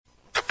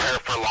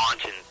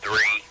launch in 3,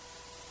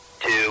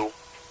 2,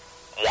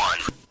 1.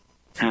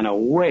 And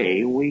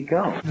away we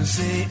go.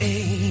 Say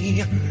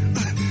A,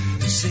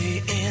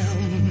 say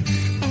M,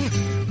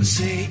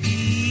 say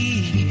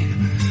E,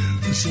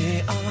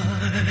 say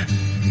R,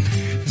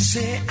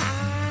 say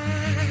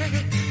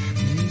I,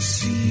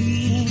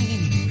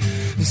 C,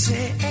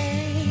 say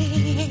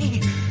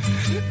A,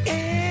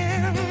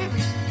 M.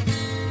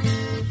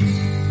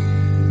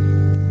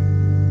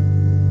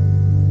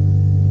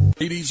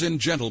 Ladies and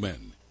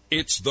gentlemen,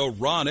 it's the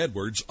Ron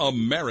Edwards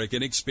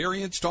American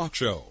Experience Talk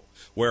Show,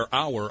 where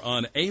our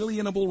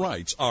unalienable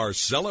rights are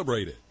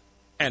celebrated.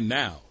 And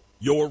now,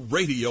 your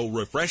radio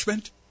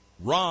refreshment,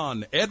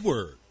 Ron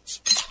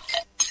Edwards.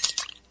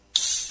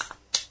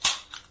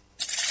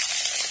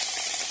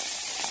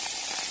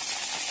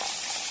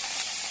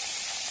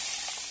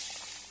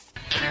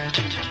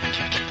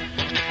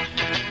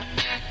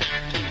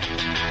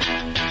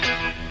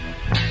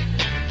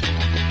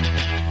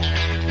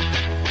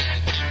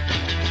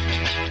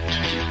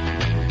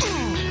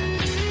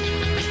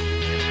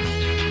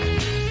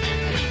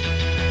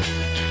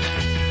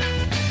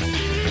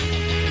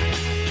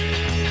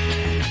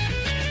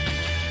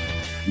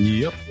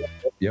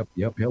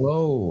 Yep.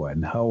 Hello,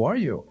 and how are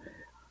you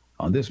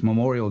on this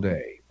Memorial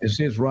Day? This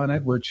is Ron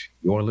Edwards.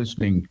 You're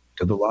listening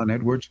to the Ron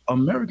Edwards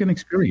American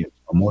Experience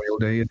Memorial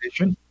Day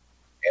edition.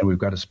 And we've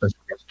got a special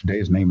guest today.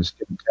 His name is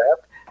Tim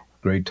Taft,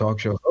 great talk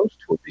show host.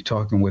 We'll be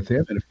talking with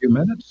him in a few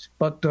minutes.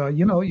 But,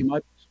 you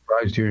might be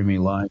surprised hearing me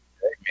live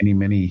today.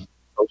 Many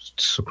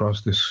hosts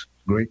across this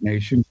great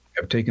nation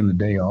have taken the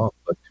day off.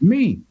 But to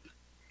me,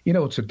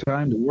 it's a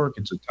time to work.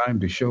 It's a time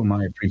to show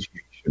my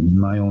appreciation in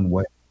my own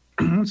way.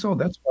 So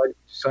that's why I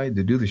decided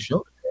to do the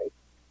show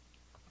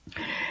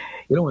today.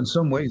 In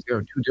some ways, there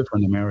are two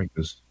different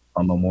Americas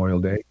on Memorial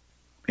Day.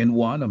 In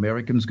one,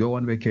 Americans go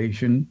on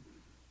vacation,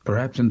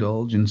 perhaps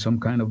indulge in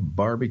some kind of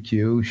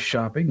barbecue,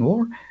 shopping,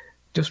 or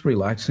just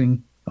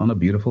relaxing on a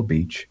beautiful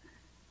beach.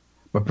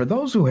 But for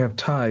those who have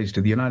ties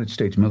to the United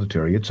States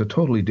military, it's a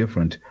totally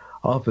different,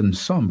 often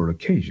somber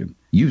occasion,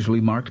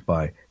 usually marked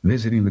by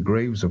visiting the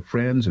graves of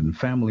friends and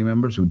family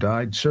members who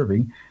died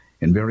serving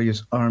in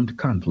various armed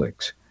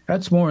conflicts.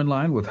 That's more in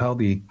line with how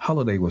the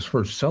holiday was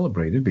first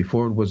celebrated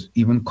before it was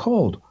even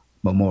called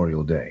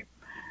Memorial Day.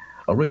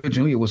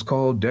 Originally, it was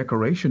called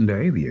Decoration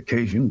Day. The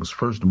occasion was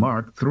first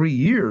marked 3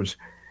 years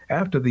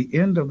after the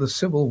end of the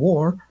Civil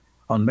War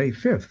on May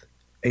 5th,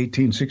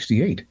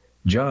 1868.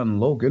 John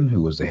Logan,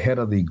 who was the head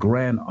of the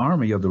Grand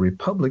Army of the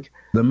Republic,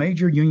 the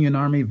Major Union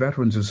Army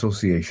Veterans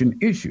Association,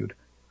 issued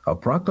a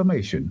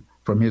proclamation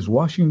from his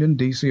Washington,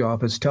 D.C.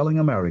 office telling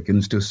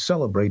Americans to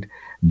celebrate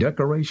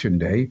Decoration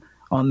Day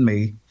on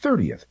May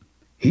 30th.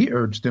 He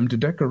urged them to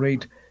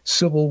decorate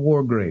Civil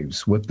War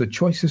graves with the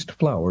choicest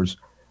flowers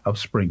of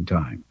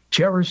springtime.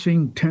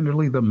 Cherishing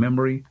tenderly the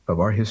memory of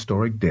our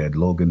historic dead,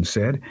 Logan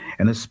said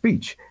in a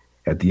speech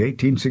at the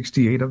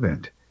 1868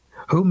 event,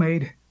 who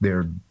made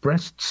their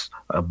breasts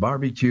a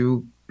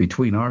barbecue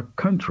between our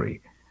country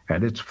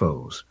and its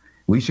foes.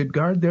 We should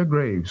guard their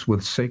graves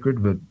with sacred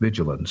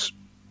vigilance.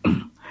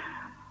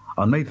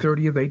 On May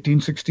 30th,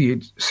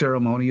 1868,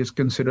 ceremony is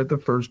considered the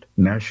first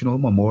National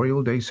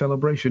Memorial Day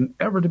celebration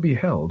ever to be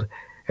held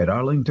at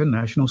Arlington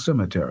National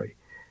Cemetery.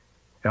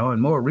 Now,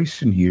 in more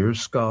recent years,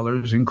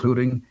 scholars,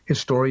 including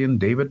historian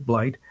David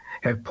Blight,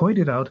 have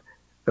pointed out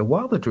that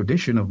while the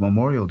tradition of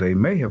Memorial Day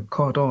may have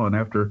caught on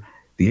after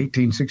the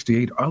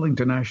 1868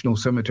 Arlington National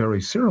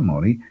Cemetery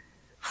ceremony,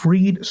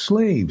 freed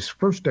slaves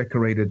first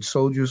decorated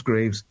soldiers'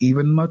 graves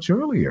even much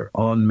earlier,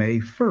 on May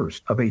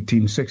 1st of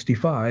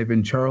 1865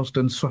 in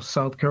Charleston,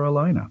 South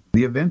Carolina.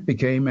 The event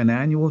became an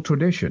annual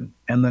tradition,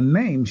 and the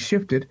name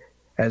shifted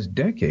as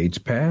decades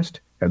passed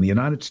and the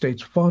United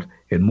States fought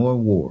in more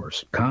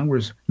wars.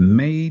 Congress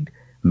made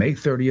May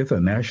 30th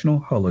a national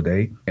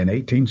holiday in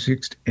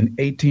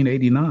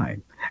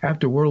 1889.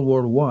 After World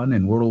War I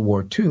and World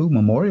War II,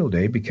 Memorial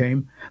Day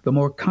became the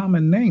more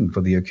common name for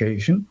the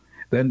occasion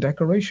than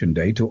Decoration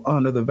Day to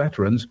honor the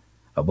veterans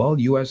of all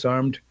U.S.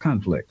 armed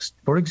conflicts.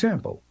 For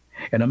example,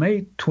 in a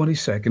May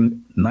 22,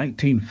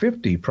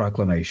 1950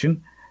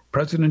 proclamation,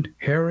 President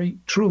Harry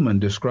Truman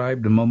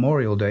described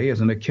Memorial Day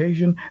as an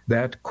occasion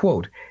that,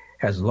 quote,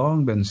 has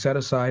long been set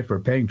aside for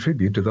paying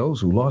tribute to those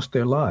who lost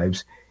their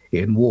lives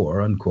in war,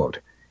 unquote.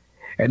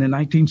 And in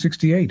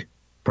 1968,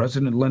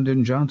 President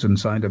Lyndon Johnson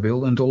signed a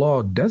bill into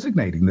law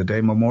designating the day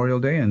Memorial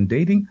Day and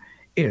dating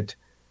it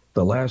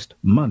the last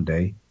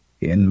Monday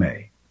in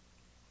May.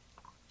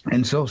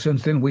 And so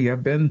since then, we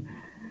have been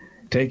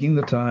taking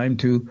the time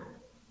to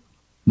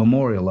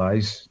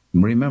memorialize,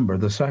 remember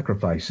the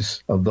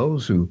sacrifices of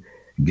those who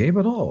gave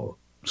it all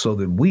so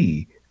that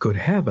we could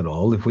have it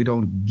all if we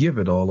don't give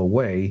it all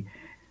away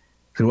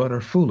through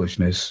utter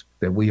foolishness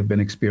that we have been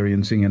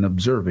experiencing and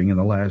observing in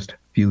the last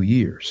few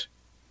years.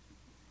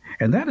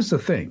 And that is the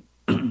thing.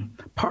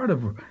 Part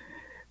of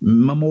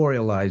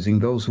memorializing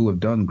those who have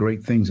done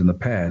great things in the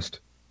past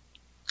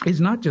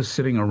is not just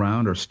sitting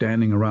around or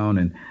standing around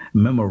and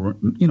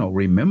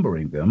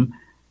remembering them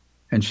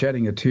and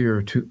shedding a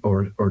tear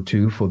or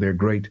two for their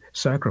great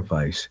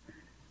sacrifice.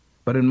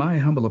 But in my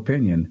humble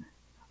opinion,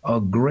 a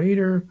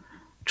greater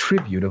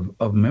tribute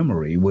of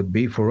memory would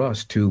be for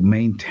us to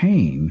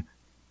maintain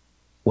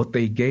what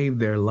they gave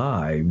their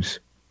lives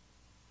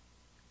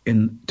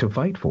to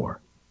fight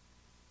for.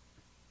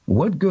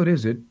 What good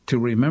is it to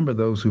remember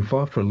those who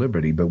fought for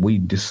liberty, but we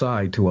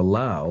decide to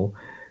allow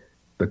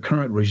the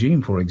current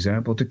regime, for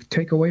example, to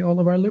take away all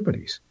of our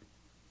liberties?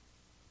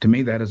 To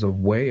me, that is a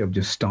way of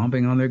just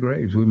stomping on their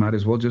graves. We might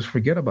as well just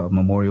forget about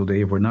Memorial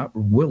Day if we're not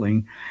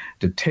willing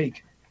to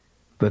take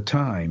the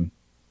time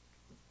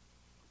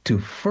to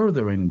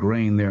further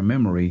ingrain their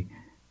memory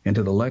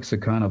into the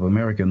lexicon of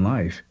American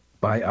life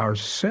by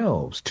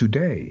ourselves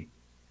today,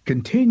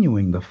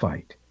 continuing the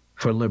fight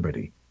for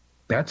liberty.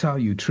 That's how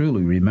you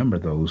truly remember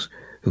those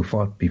who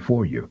fought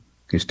before you,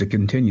 is to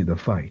continue the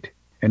fight.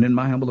 And in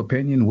my humble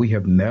opinion, we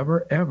have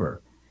never,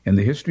 ever, in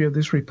the history of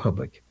this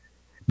republic,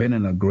 been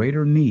in a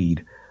greater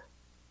need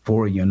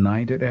for a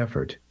united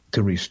effort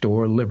to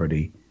restore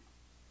liberty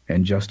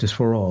and justice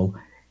for all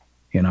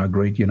in our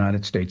great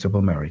United States of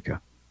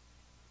America.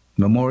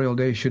 Memorial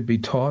Day should be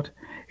taught.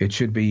 It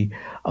should be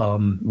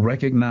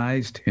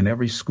recognized in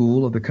every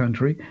school of the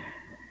country.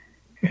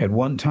 At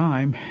one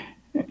time,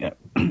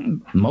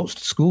 most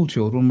school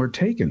children were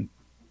taken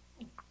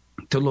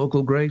to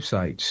local grave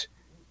sites.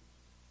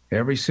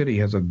 Every city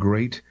has a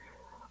great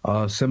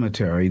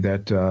cemetery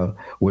that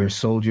where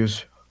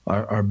soldiers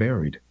are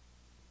buried.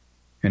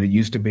 And it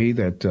used to be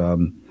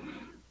that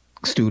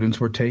students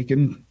were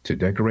taken to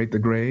decorate the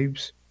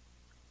graves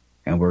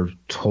and were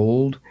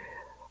told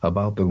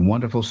about the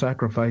wonderful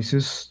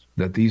sacrifices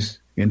that these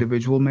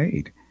individuals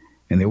made.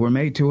 And they were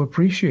made to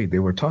appreciate. They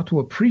were taught to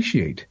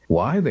appreciate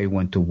why they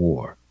went to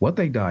war, what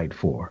they died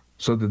for,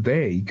 so that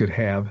they could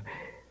have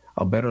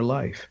a better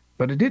life.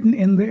 But it didn't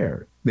end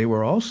there. They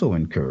were also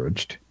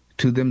encouraged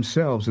to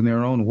themselves in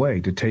their own way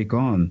to take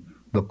on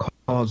the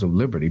cause of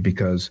liberty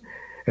because,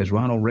 as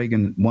Ronald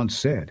Reagan once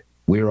said,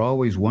 we are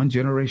always one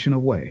generation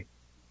away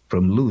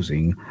from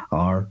losing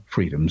our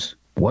freedoms.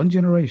 One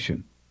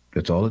generation.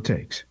 That's all it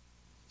takes.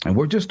 And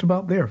we're just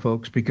about there,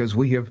 folks, because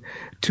we have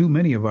too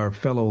many of our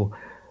fellow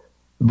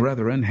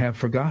brethren have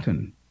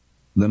forgotten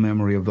the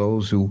memory of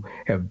those who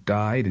have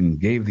died and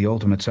gave the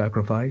ultimate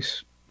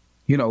sacrifice.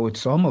 You know,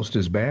 it's almost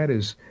as bad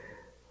as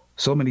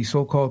so many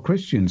so-called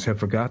Christians have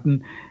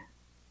forgotten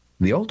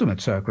the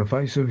ultimate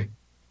sacrifice of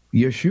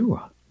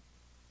Yeshua.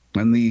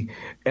 And the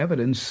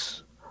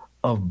evidence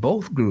of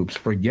both groups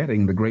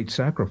forgetting the great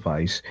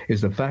sacrifice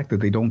is the fact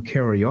that they don't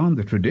carry on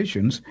the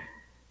traditions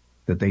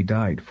that they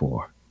died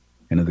for.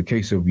 And in the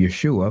case of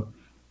Yeshua,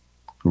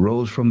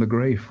 rose from the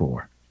grave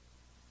for.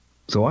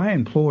 So I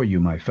implore you,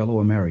 my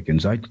fellow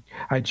Americans,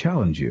 I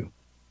challenge you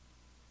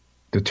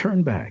to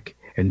turn back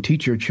and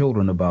teach your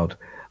children about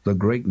the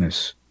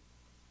greatness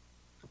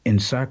in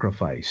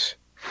sacrifice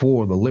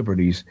for the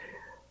liberties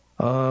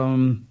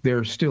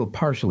they're still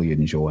partially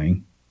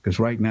enjoying. Because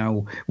right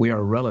now we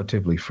are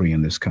relatively free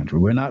in this country.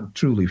 We're not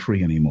truly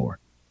free anymore.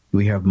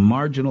 We have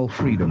marginal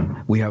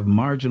freedom. We have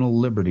marginal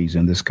liberties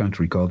in this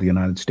country called the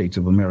United States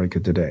of America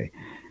today.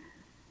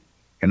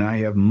 And I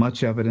have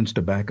much evidence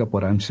to back up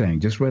what I'm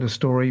saying. Just read a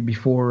story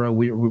before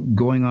we were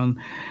going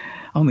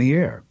on the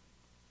air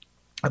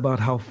about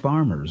how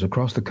farmers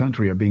across the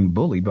country are being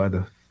bullied by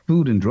the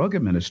Food and Drug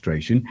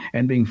Administration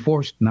and being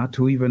forced not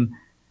to even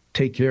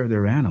take care of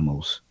their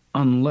animals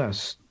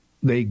unless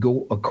they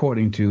go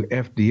according to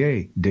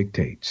FDA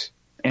dictates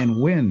and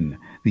when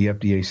the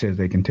FDA says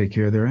they can take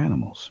care of their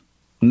animals.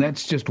 And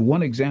that's just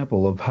one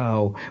example of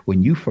how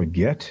when you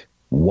forget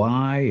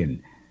why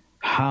and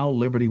how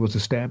liberty was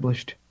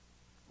established,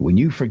 when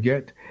you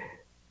forget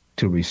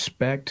to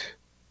respect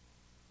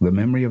the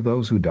memory of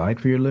those who died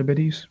for your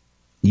liberties,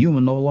 you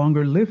will no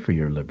longer live for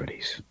your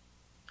liberties.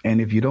 And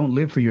if you don't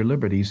live for your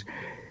liberties,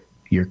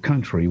 your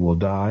country will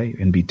die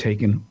and be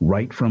taken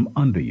right from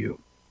under you,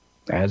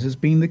 as has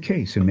been the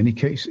case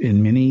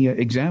in many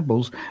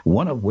examples,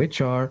 one of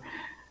which are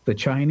the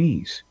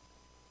Chinese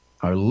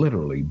are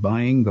literally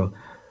buying the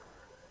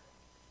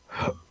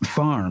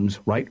farms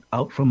right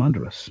out from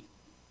under us.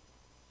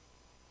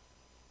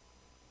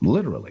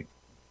 Literally.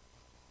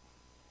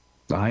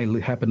 I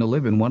happen to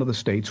live in one of the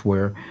states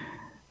where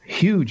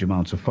huge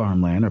amounts of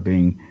farmland are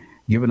being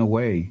given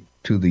away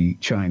to the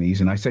Chinese.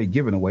 And I say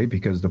given away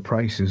because the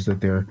prices that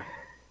they're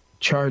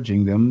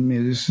charging them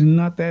is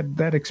not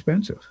that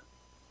expensive.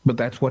 But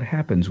that's what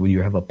happens when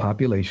you have a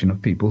population of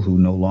people who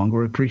no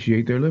longer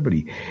appreciate their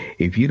liberty.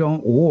 If you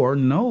don't or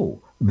know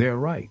their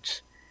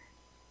rights,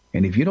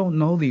 and if you don't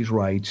know these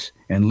rights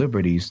and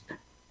liberties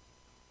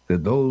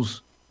that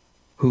those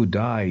who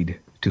died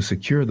to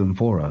secure them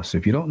for us,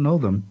 if you don't know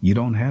them, you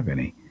don't have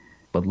any.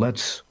 But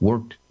let's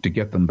work to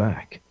get them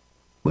back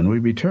when we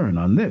return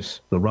on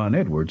this, the Ron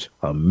Edwards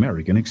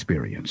American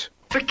Experience.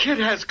 The kid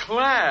has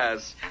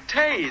class,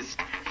 taste,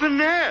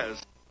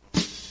 finesse.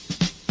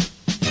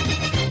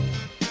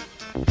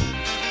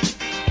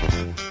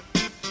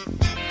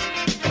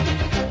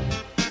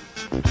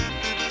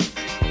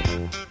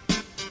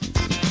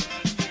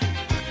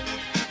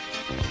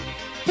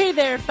 Hey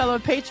there, fellow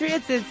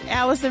patriots. It's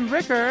Allison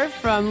Bricker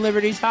from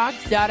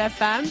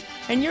LibertyTalks.fm,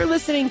 and you're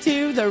listening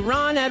to the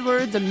Ron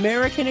Edwards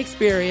American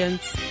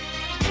Experience.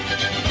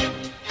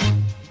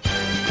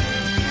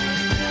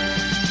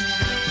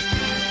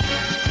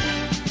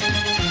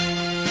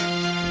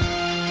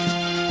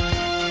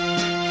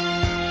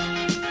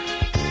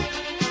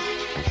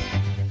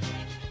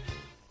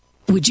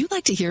 Would you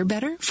like to hear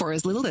better for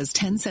as little as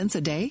 10 cents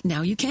a day?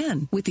 Now you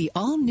can with the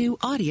all-new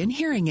Audien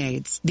hearing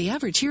aids. The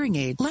average hearing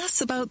aid lasts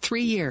about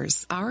 3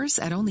 years. Ours,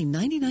 at only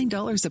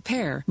 $99 a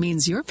pair,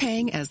 means you're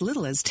paying as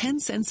little as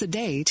 10 cents a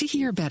day to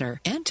hear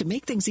better. And to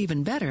make things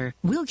even better,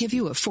 we'll give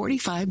you a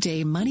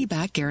 45-day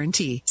money-back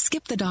guarantee.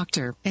 Skip the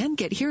doctor and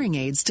get hearing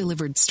aids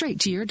delivered straight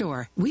to your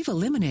door. We've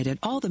eliminated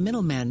all the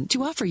middlemen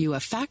to offer you a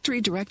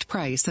factory direct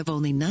price of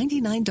only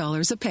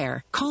 $99 a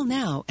pair. Call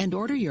now and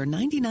order your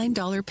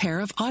 $99 pair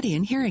of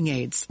Audien hearing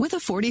aids with a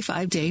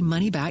 45-day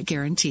money-back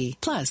guarantee.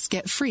 Plus,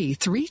 get free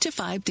 3 to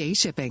 5 day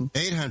shipping.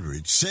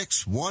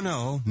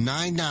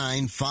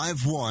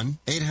 800-610-9951.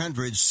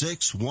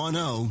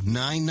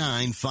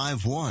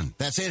 800-610-9951.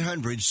 That's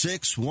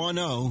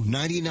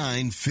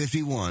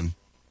 800-610-9951.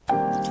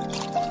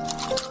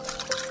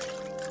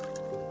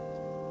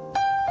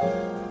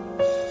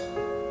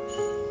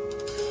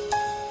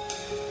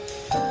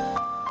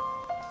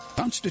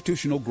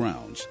 Constitutional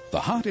Grounds, the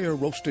hot air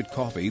roasted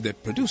coffee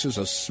that produces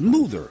a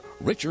smoother,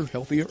 richer,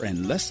 healthier,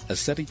 and less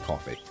acidic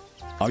coffee.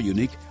 Our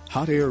unique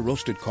hot air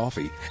roasted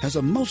coffee has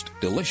a most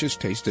delicious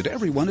taste that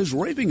everyone is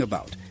raving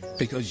about.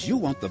 Because you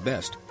want the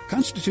best,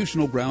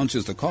 Constitutional Grounds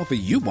is the coffee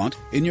you want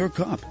in your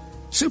cup.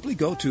 Simply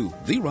go to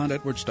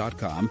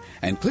theronedwards.com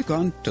and click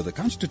on to the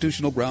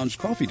Constitutional Grounds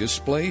coffee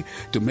display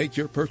to make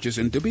your purchase,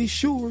 and to be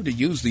sure to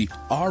use the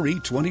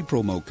RE20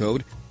 promo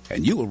code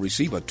and you will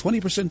receive a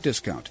 20%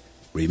 discount.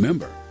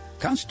 Remember,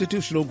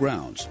 Constitutional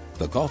Grounds,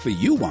 the coffee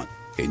you want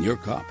in your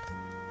cup.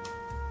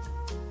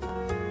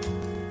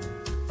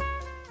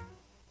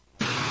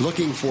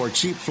 Looking for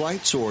cheap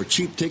flights or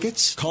cheap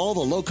tickets? Call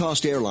the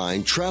low-cost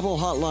airline travel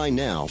hotline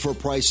now for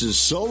prices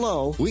so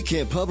low we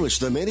can't publish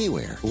them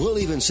anywhere. We'll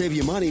even save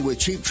you money with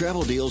cheap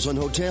travel deals on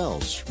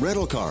hotels,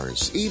 rental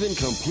cars, even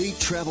complete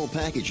travel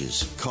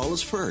packages. Call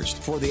us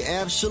first for the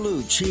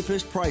absolute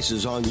cheapest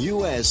prices on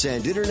U.S.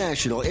 and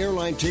international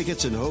airline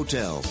tickets and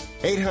hotels.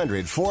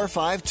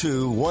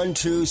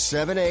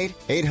 800-452-1278.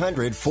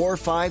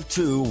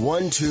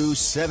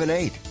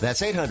 800-452-1278.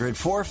 That's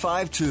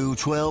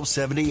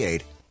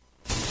 800-452-1278.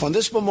 On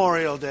this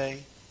Memorial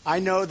Day, I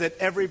know that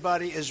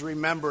everybody is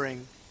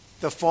remembering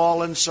the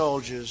fallen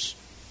soldiers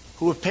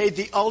who have paid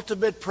the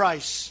ultimate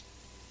price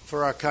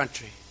for our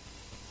country.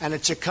 And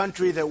it's a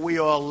country that we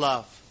all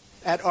love.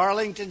 At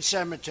Arlington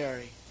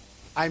Cemetery,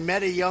 I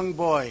met a young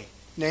boy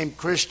named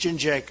Christian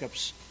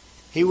Jacobs.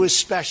 He was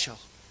special.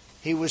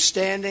 He was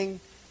standing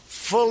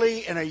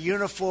fully in a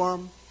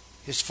uniform.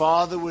 His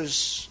father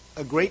was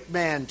a great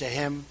man to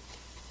him,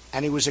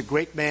 and he was a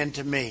great man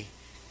to me.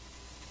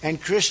 And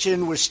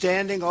Christian was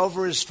standing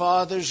over his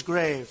father's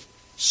grave,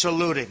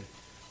 saluting.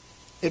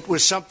 It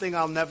was something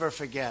I'll never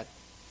forget.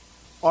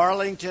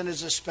 Arlington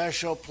is a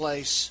special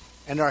place,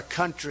 and our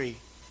country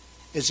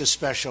is a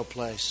special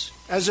place.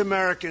 As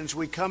Americans,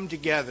 we come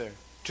together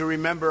to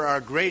remember our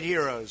great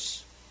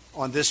heroes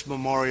on this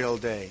Memorial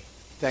Day.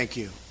 Thank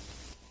you.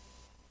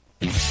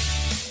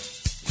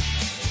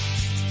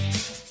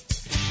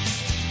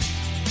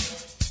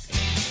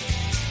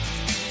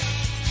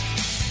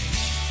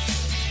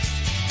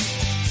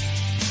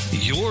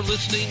 You're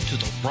listening to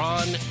the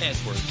Ron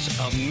Edwards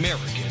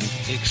American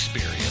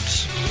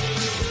Experience.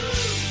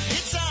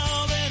 It's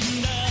all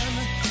been done.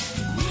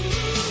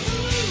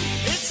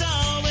 It's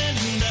all been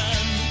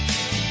done.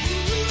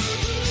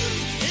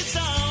 It's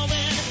all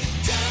been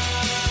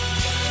done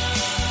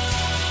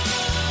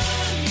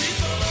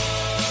before.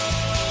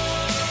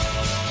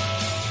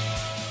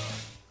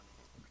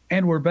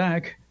 And we're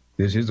back.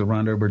 This is the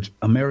Ron Edwards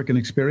American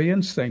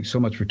Experience. Thanks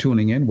so much for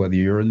tuning in, whether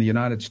you're in the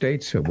United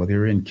States or whether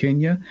you're in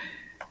Kenya.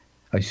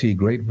 I see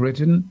Great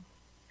Britain,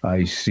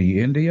 I see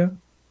India,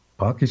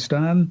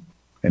 Pakistan,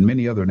 and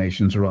many other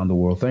nations around the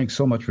world. Thanks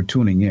so much for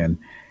tuning in.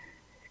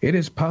 It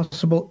is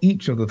possible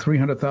each of the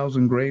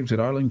 300,000 graves at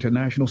Arlington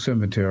National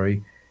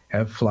Cemetery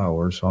have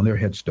flowers on their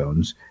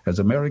headstones as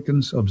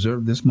Americans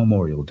observe this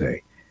Memorial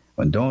Day.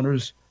 When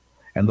donors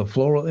and the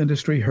floral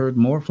industry heard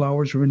more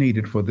flowers were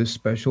needed for this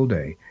special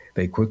day,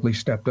 they quickly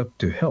stepped up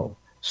to help.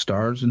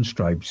 Stars and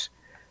Stripes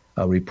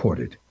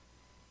reported.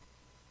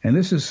 And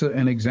this is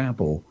an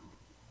example.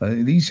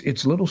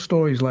 It's little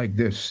stories like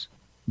this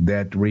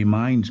that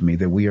reminds me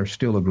that we are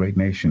still a great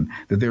nation,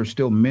 that there are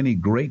still many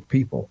great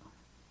people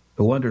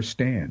who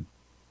understand,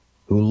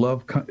 who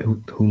love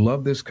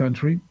this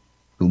country,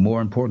 who more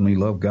importantly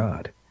love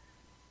God,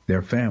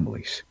 their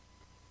families,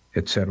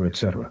 etc.,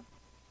 etc.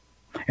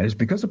 And it's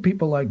because of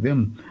people like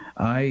them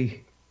I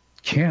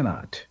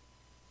cannot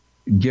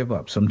give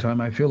up.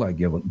 Sometimes I feel like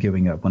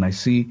giving up when I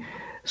see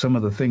some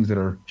of the things that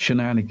are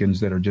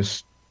shenanigans that are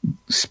just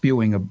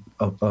spewing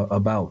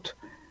about.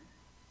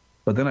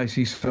 But then I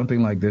see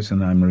something like this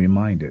and I'm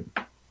reminded,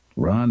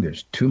 Ron,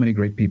 there's too many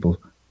great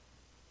people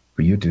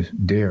for you to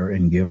dare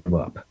and give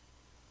up.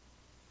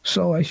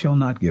 So I shall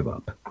not give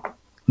up.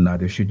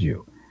 Neither should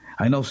you.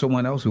 I know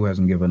someone else who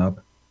hasn't given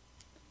up.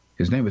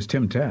 His name is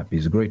Tim Tapp.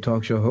 He's a great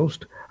talk show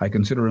host. I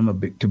consider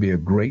him to be a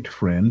great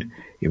friend,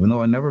 even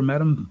though I never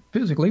met him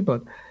physically,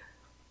 but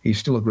he's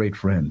still a great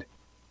friend.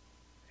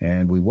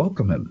 And we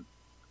welcome him.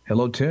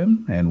 Hello,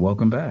 Tim, and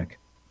welcome back.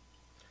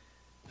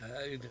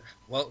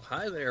 Well,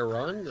 hi there,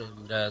 Ron,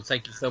 and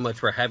thank you so much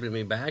for having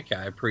me back.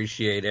 I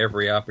appreciate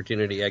every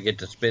opportunity I get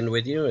to spend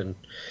with you, and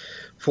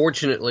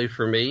fortunately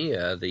for me,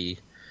 the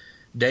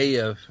Day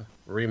of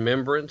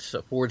Remembrance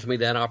affords me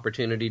that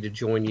opportunity to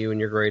join you and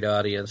your great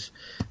audience.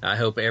 I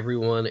hope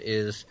everyone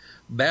is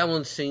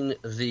balancing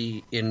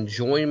the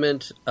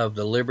enjoyment of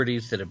the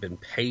liberties that have been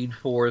paid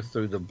for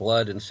through the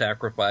blood and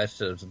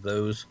sacrifices of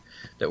those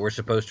that we're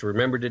supposed to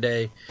remember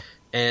today,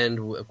 and,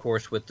 of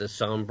course, with the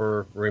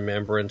somber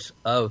remembrance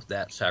of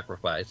that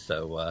sacrifice.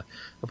 So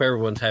hope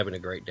everyone's having a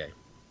great day.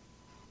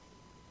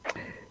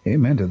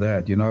 Amen to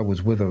that. You know, I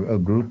was with a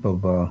group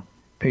of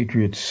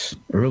patriots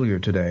earlier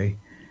today.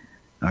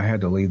 I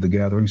had to leave the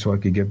gathering so I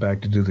could get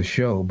back to do the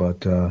show,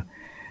 but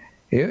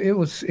it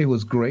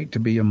was great to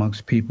be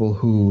amongst people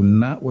who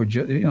were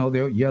just, you know,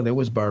 there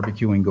was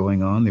barbecuing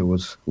going on. There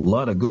was a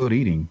lot of good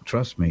eating,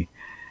 trust me.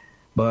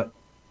 But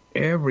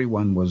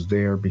everyone was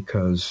there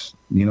because,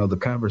 you know, the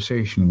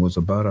conversation was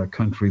about our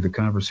country. The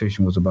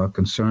conversation was about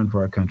concern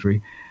for our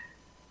country.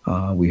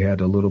 We had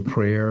a little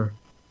prayer,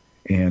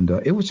 and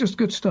it was just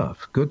good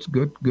stuff.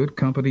 Good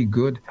company,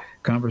 good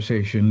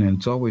conversation, and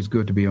it's always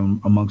good to be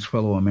amongst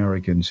fellow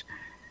Americans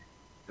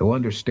who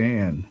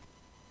understand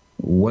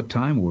what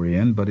time we're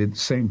in, but at the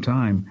same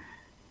time,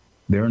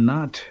 they're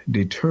not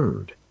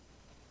deterred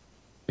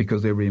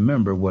because they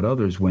remember what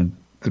others went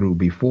through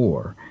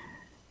before.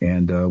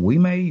 And we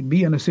may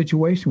be in a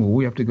situation where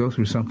we have to go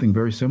through something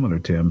very similar,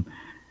 Tim,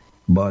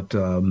 but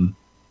I'm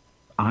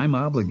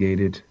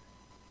obligated.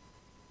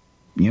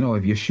 You know,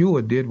 if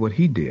Yeshua did what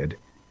he did,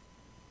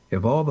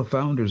 if all the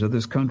founders of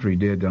this country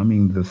did, I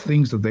mean, the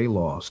things that they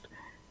lost,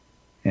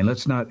 and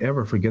let's not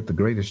ever forget the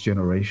greatest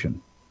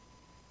generation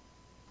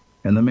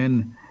and the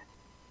men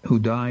who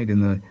died in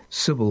the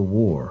Civil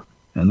War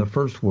and the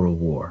First World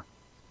War,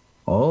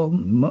 all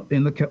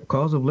in the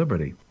cause of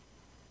liberty.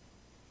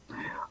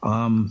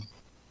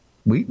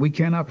 We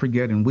cannot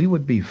forget, and we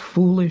would be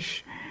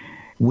foolish.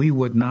 We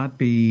would not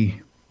be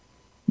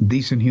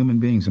decent human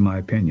beings, in my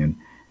opinion,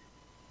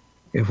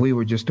 if we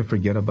were just to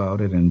forget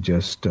about it and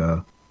just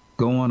go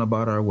on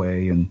about our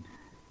way and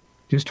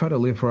just try to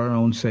live for our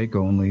own sake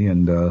only.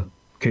 And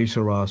que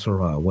sera,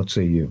 sera. What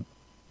say you?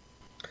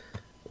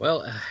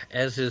 Well,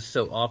 as is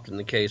so often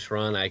the case,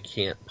 Ron, I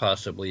can't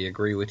possibly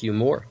agree with you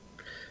more.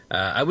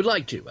 I would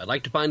like to. I'd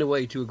like to find a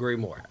way to agree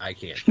more. I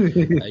can't.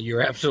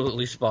 You're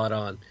absolutely spot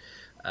on.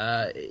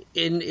 And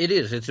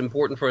it's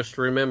important for us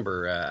to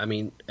remember.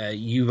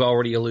 You've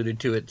already alluded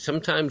to it.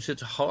 Sometimes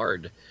it's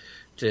hard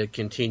to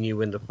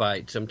continue in the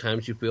fight.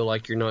 Sometimes you feel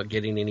like you're not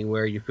getting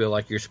anywhere. You feel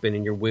like you're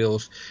spinning your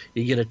wheels.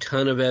 You get a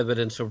ton of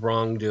evidence of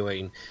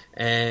wrongdoing,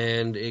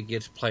 and it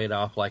gets played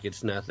off like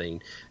it's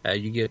nothing.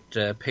 You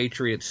get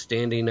patriots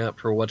standing up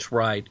for what's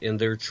right, and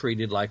they're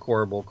treated like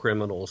horrible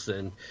criminals.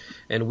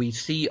 And we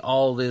see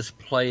all this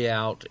play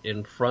out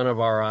in front of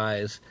our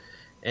eyes,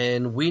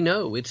 and we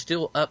know it's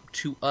still up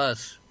to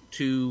us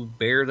to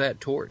bear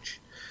that torch.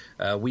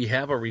 We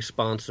have a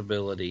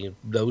responsibility,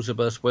 those of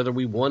us, whether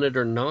we want it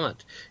or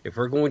not. If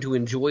we're going to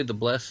enjoy the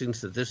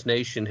blessings that this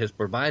nation has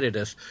provided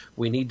us,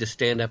 we need to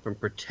stand up and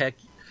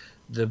protect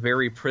the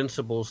very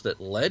principles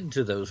that led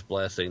to those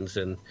blessings.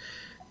 And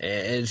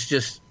it's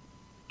just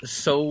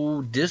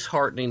so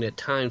disheartening at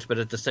times, but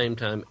at the same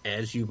time,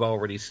 as you've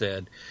already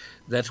said,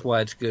 that's why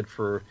it's good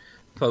for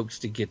folks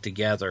to get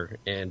together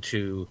and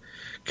to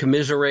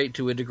commiserate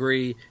to a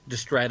degree, to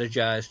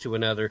strategize to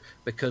another,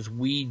 because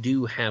we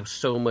do have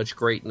so much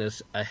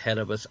greatness ahead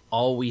of us.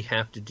 All we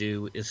have to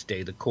do is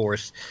stay the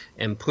course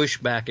and push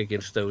back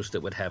against those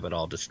that would have it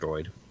all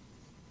destroyed.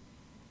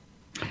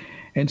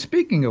 And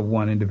speaking of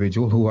one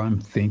individual who I'm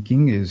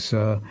thinking is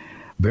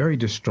very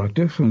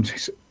destructive, and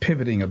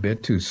pivoting a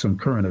bit to some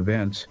current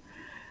events,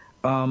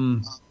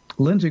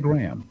 Lindsey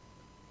Graham,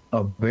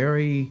 a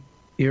very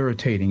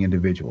irritating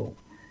individual.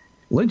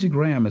 Lindsey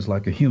Graham is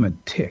like a human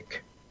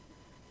tick.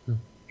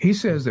 He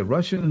says that the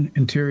Russian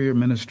Interior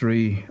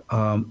Ministry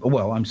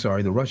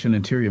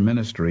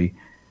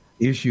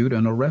issued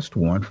an arrest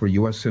warrant for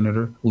U.S.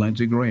 Senator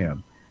Lindsey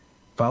Graham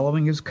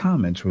following his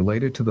comments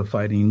related to the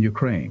fighting in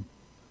Ukraine.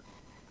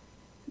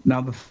 Now,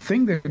 the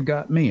thing that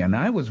got me, and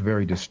I was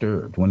very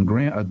disturbed, when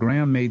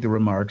Graham made the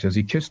remarks as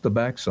he kissed the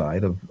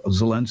backside of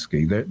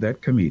Zelensky,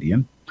 that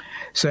comedian,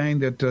 saying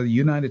that the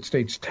United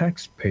States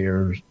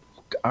taxpayers,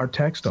 our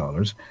tax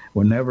dollars,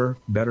 were never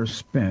better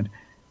spent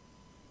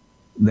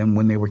than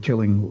when they were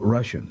killing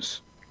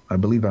Russians. I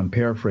believe I'm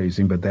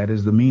paraphrasing, but that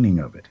is the meaning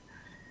of it.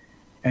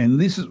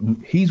 And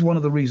he's one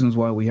of the reasons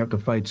why we have to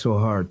fight so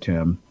hard,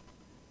 Tim,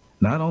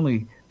 not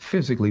only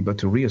physically, but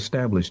to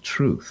reestablish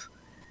truth.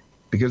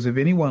 Because if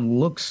anyone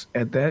looks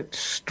at that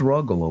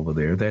struggle over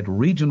there, that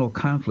regional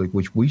conflict,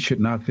 which we should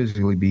not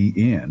physically be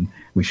in,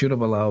 we should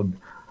have allowed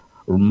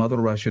Mother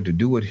Russia to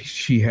do what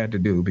she had to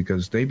do,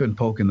 because they've been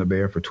poking the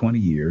bear for 20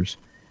 years,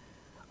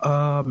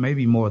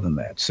 maybe more than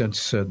that,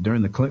 since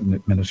during the Clinton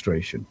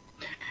administration.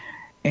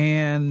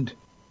 And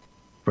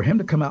for him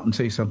to come out and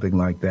say something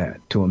like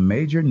that to a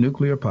major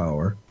nuclear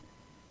power,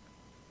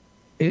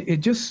 it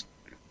just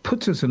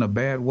puts us in a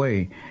bad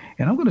way.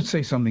 And I'm going to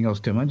say something else,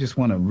 Tim. I just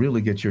want to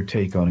really get your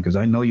take on it, because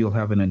I know you'll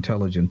have an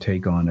intelligent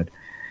take on it.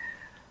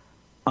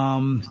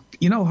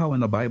 You know how in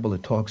the Bible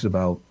it talks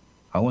about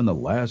how in the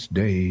last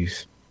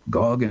days,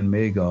 Gog and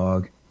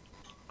Magog,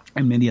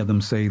 and many of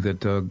them say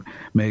that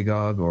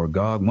Magog or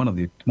Gog, one of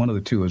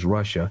the two is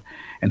Russia,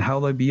 and how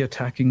they'll be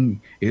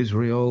attacking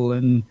Israel,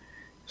 and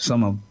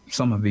some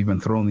have even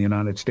thrown the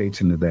United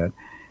States into that.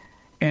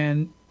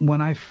 And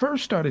when I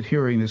first started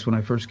hearing this, when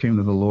I first came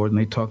to the Lord, and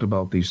they talked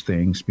about these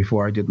things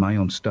before I did my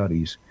own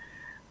studies,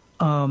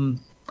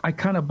 I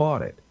kind of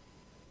bought it,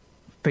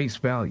 face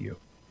value.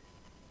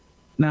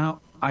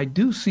 Now, I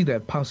do see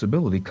that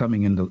possibility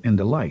coming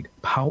into light.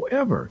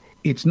 However,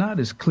 it's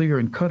not as clear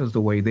and cut as the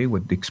way they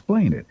would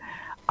explain it.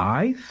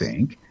 I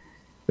think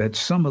that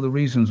some of the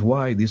reasons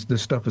why this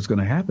stuff is going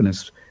to happen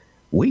is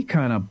we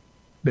kind of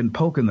been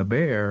poking the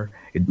bear.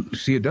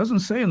 It doesn't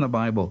say in the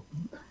Bible,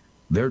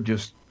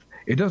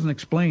 it doesn't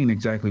explain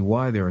exactly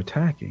why they're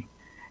attacking.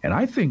 And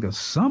I think of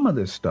some of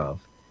this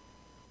stuff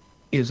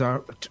is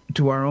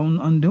to our own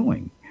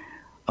undoing.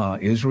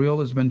 Israel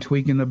has been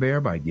tweaking the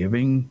bear by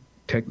giving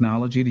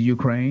technology to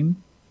Ukraine.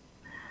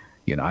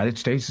 United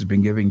States has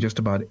been giving just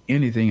about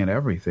anything and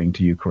everything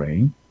to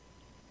Ukraine.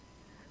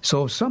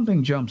 So if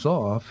something jumps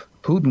off,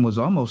 Putin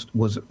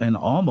was an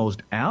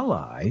almost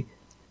ally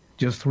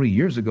just 3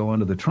 years ago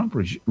under the Trump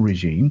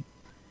regime.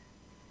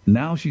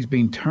 Now she's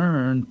being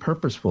turned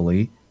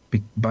purposefully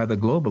by the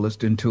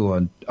globalists into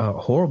a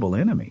horrible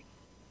enemy,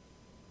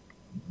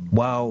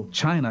 while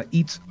China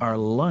eats our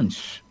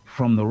lunch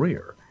from the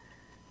rear.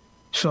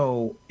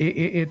 So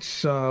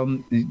it's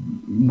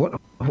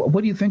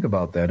what do you think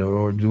about that,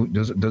 or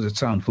does it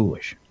sound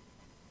foolish?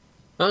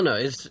 Oh no,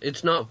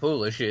 it's not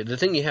foolish. The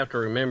thing you have to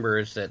remember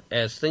is that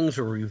as things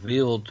are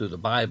revealed through the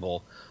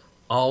Bible,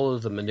 all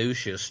of the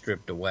minutiae is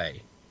stripped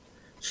away.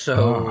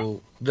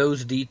 So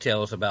those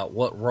details about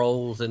what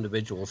roles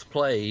individuals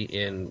play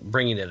in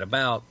bringing it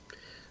about,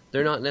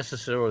 they're not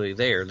necessarily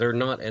there. They're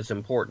not as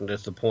important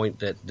as the point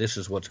that this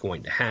is what's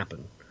going to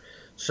happen.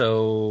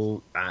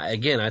 So,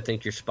 again, I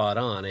think you're spot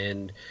on,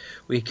 and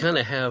we kind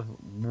of have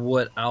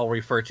what I'll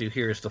refer to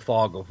here as the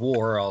fog of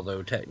war,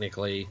 although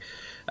technically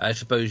I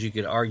suppose you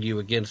could argue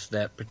against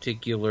that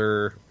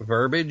particular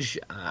verbiage.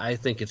 I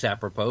think it's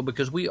apropos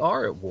because we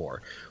are at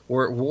war.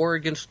 We're at war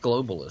against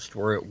globalists.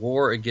 We're at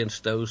war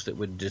against those that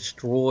would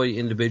destroy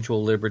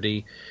individual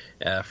liberty,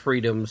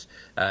 freedoms,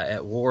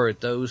 at war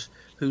at those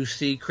who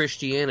see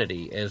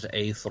Christianity as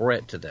a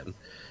threat to them.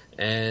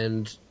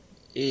 And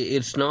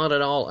it's not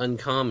at all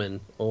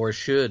uncommon, or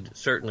should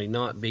certainly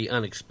not be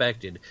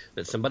unexpected,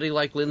 that somebody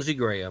like Lindsey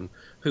Graham,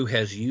 who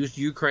has used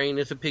Ukraine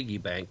as a piggy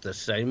bank the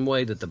same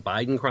way that the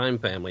Biden crime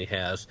family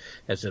has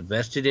a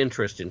vested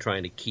interest in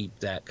trying to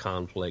keep that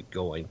conflict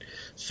going.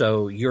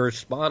 So you're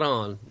spot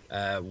on.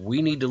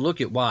 We need to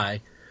look at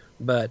why,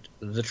 but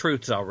the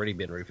truth's already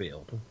been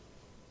revealed.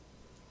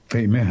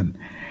 Amen.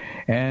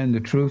 And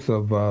the truth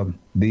of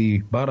the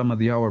bottom of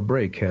the hour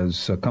break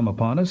has come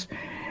upon us.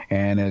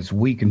 And as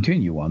we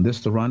continue on this,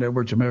 the Ron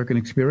Edwards American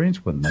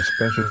Experience, with my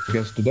special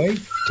guest today,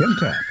 Tim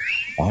Tapp.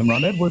 I'm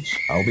Ron Edwards.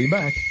 I'll be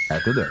back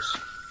after this.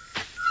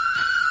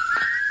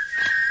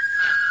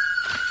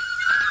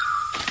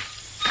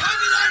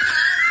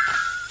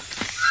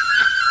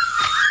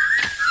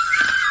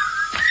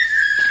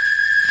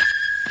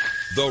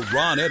 The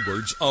Ron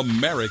Edwards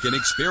American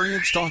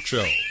Experience Talk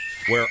Show,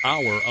 where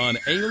our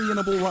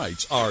unalienable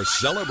rights are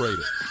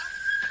celebrated.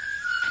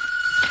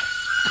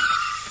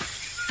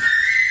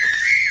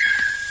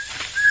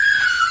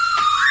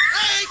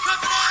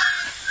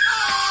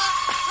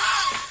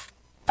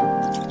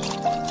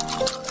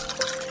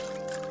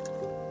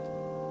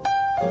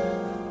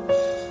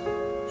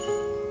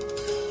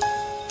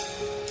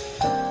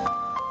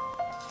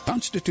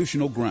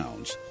 Constitutional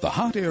Grounds, the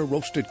hot air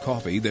roasted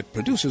coffee that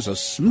produces a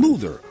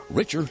smoother,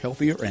 richer,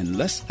 healthier, and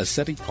less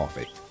acidic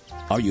coffee.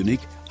 Our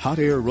unique hot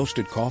air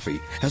roasted coffee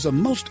has a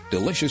most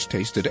delicious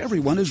taste that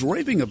everyone is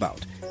raving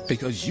about.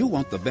 Because you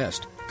want the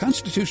best,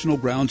 Constitutional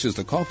Grounds is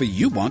the coffee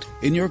you want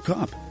in your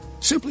cup.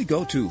 Simply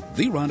go to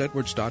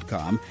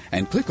theronedwards.com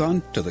and click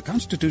on to the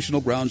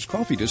Constitutional Grounds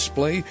coffee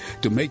display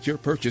to make your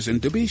purchase,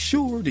 and to be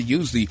sure to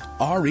use the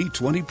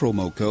RE20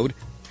 promo code,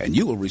 and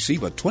you will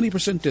receive a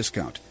 20%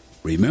 discount.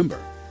 Remember,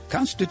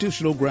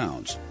 Constitutional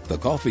Grounds, the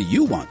coffee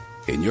you want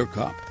in your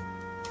cup.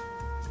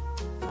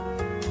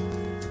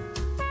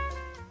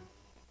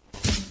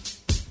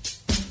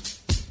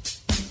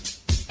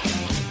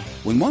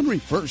 When one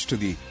refers to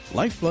the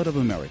lifeblood of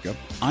America,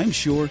 I'm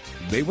sure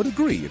they would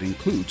agree it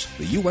includes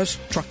the U.S.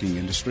 trucking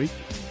industry.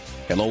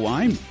 Hello,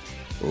 I'm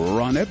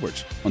Ron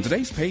Edwards. On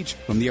today's page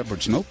from the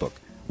Edwards Notebook,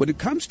 When it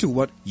comes to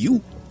what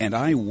you and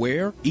I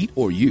wear, eat,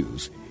 or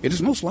use, it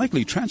is most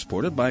likely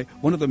transported by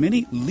one of the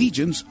many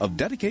legions of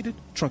dedicated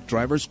truck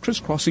drivers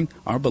crisscrossing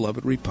our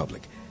beloved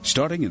republic.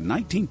 Starting in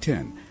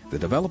 1910, the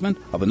development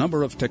of a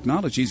number of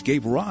technologies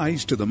gave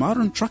rise to the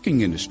modern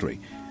trucking industry.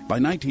 By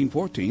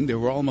 1914, there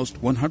were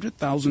almost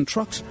 100,000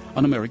 trucks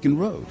on American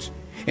roads.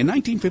 In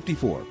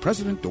 1954,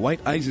 President Dwight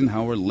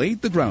Eisenhower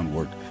laid the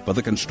groundwork for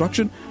the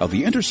construction of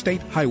the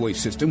interstate highway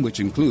system,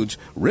 which includes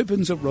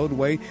ribbons of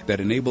roadway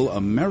that enable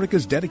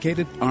America's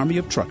dedicated army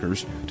of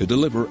truckers to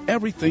deliver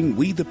everything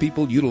we the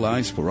people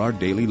utilize for our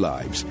daily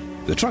lives.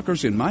 The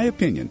truckers, in my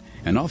opinion,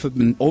 have often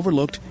been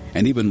overlooked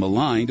and even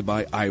maligned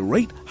by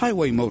irate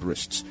highway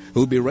motorists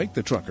who berate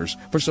the truckers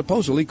for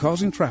supposedly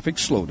causing traffic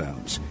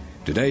slowdowns.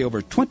 Today,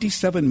 over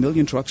 27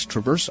 million trucks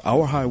traverse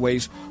our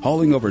highways,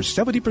 hauling over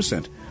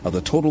 70% of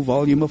the total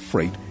volume of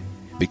freight.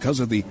 Because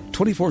of the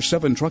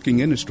 24/7 trucking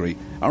industry,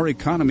 our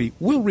economy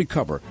will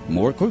recover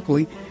more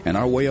quickly and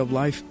our way of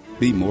life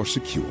be more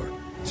secure.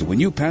 So when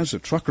you pass a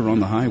trucker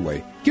on the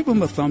highway, give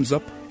him a thumbs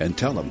up and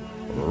tell him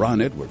Ron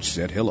Edwards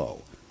said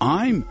hello.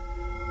 I'm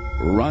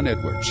Ron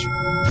Edwards.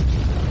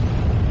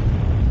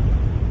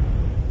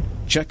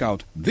 Check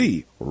out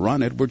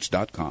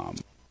theronedwards.com.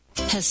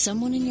 Has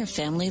someone in your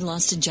family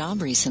lost a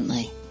job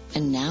recently,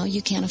 and now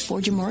you can't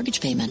afford your mortgage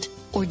payment?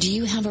 Or do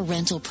you have a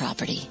rental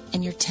property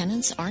and your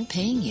tenants aren't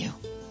paying you?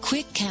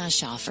 Quick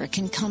Cash Offer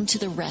can come to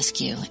the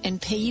rescue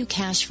and pay you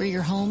cash for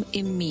your home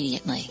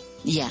immediately.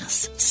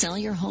 Yes, sell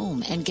your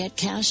home and get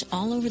cash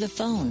all over the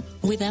phone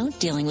without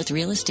dealing with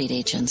real estate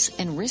agents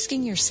and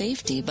risking your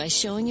safety by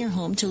showing your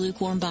home to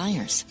lukewarm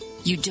buyers.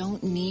 You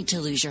don't need to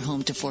lose your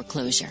home to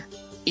foreclosure.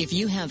 If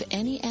you have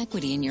any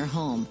equity in your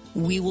home,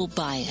 we will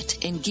buy it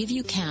and give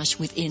you cash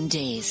within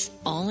days,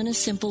 all in a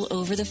simple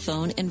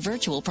over-the-phone and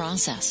virtual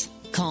process.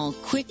 Call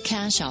Quick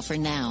Cash Offer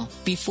now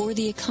before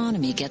the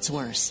economy gets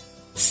worse.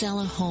 Sell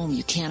a home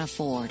you can't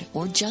afford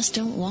or just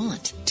don't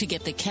want to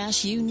get the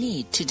cash you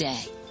need today.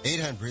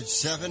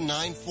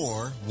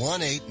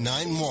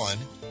 800-794-1891.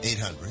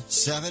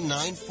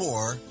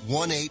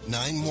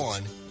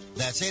 800-794-1891.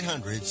 That's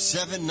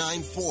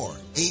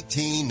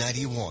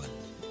 800-794-1891.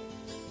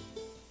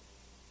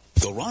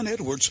 The Ron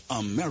Edwards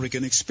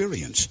American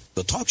Experience,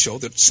 the talk show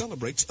that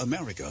celebrates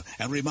America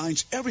and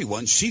reminds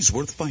everyone she's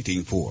worth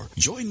fighting for.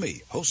 Join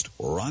me, host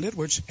Ron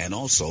Edwards, and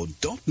also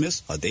don't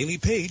miss a daily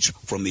page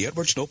from the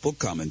Edwards Notebook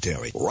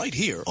Commentary right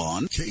here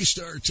on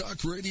K-Star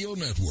Talk Radio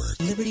Network.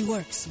 Liberty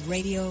Works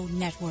Radio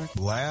Network.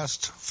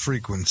 Last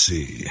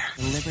frequency.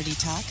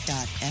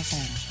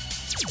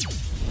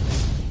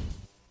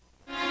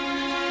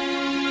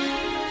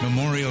 LibertyTalk.fm.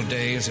 Memorial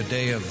Day is a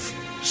day of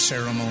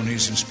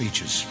ceremonies and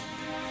speeches.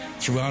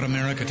 Throughout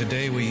America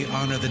today, we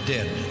honor the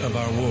dead of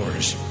our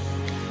wars.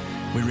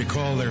 We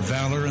recall their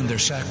valor and their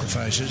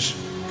sacrifices.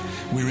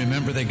 We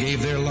remember they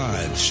gave their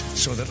lives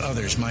so that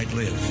others might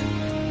live.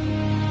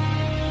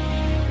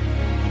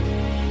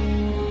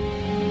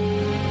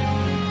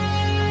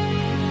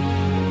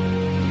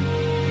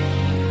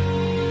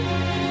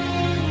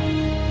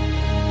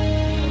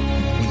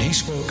 When he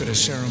spoke at a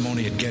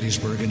ceremony at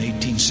Gettysburg in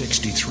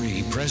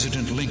 1863,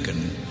 President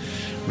Lincoln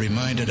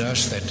reminded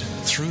us that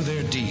through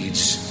their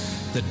deeds,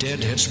 the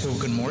dead had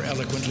spoken more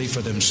eloquently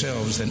for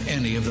themselves than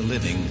any of the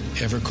living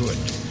ever could,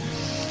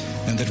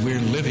 and that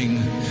we're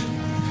living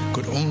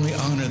could only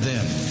honor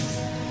them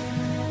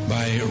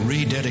by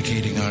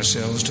rededicating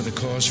ourselves to the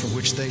cause for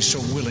which they so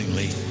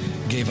willingly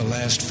gave a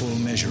last full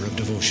measure of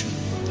devotion.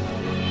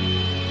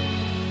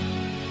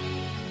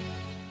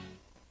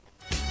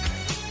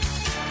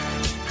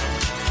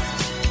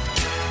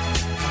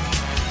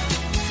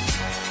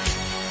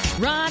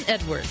 Ron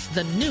Edwards,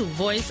 the new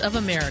voice of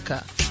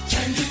America.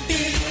 Can you feel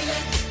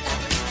it?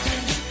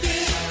 Can you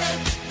feel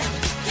it?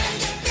 Can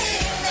you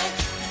feel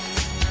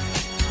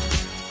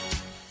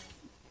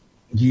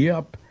it?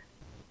 Yep.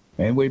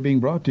 And we're being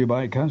brought to you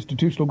by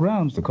Constitutional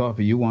Grounds, the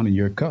coffee you want in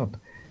your cup.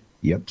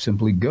 Yep,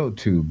 simply go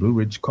to Blue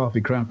Ridge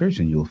Coffee Crafters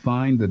and you'll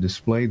find the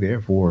display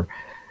there for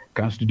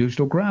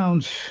Constitutional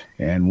Grounds.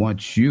 And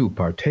once you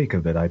partake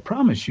of it, I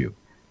promise you,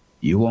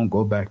 you won't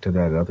go back to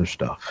that other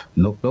stuff.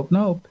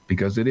 Nope,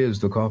 because it is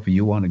the coffee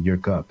you want in your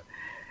cup.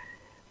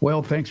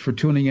 Well, thanks for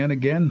tuning in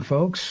again,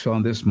 folks,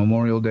 on this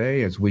Memorial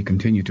Day as we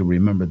continue to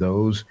remember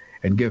those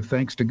and give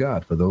thanks to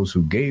God for those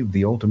who gave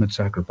the ultimate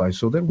sacrifice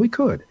so that we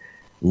could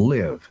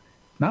live.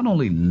 Not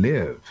only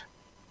live,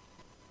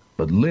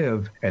 but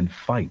live and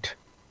fight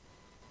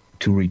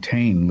to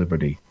retain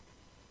liberty,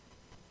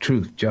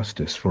 truth,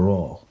 justice for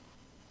all.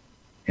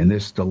 In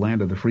this, the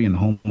land of the free and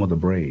home of the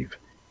brave.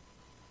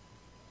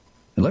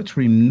 And let's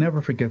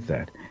never forget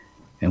that.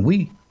 And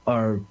we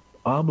are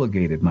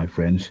obligated, my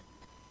friends,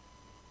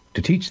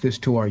 to teach this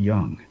to our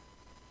young.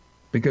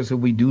 Because if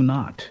we do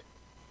not,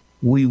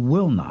 we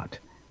will not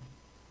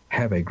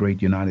have a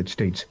great United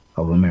States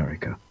of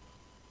America.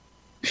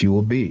 She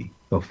will be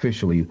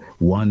officially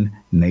one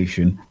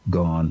nation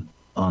gone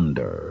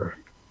under.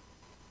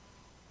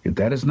 If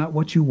that is not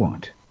what you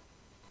want,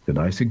 then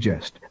I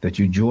suggest that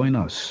you join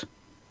us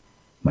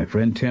my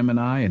friend Tim and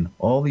I and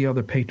all the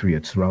other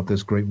patriots throughout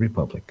this great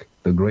republic,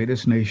 the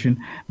greatest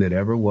nation that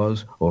ever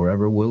was or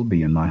ever will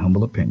be, in my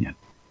humble opinion.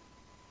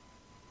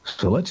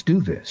 So let's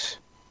do this.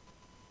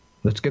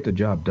 Let's get the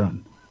job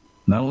done,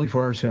 not only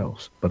for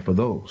ourselves, but for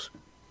those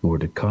who are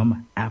to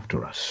come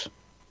after us.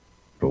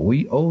 For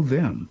we owe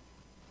them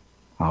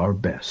our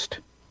best.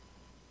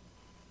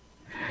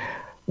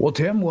 Well,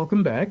 Tim,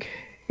 welcome back.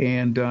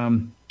 And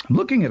I'm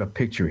looking at a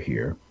picture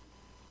here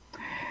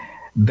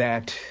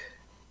that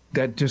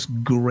just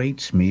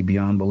grates me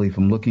beyond belief.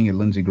 I'm looking at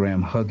Lindsey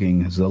Graham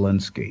hugging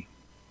Zelensky.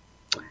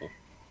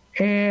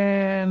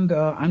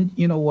 And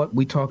you know what?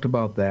 We talked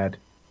about that.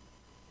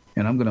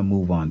 And I'm going to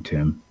move on,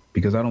 Tim,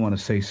 because I don't want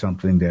to say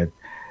something that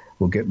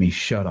will get me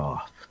shut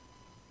off.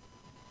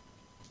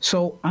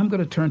 So I'm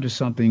going to turn to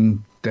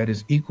something that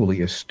is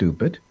equally as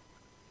stupid.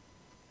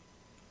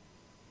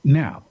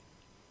 Now,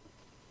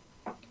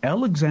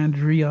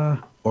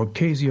 Alexandria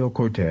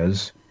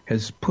Ocasio-Cortez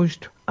has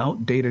pushed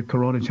outdated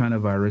Corona China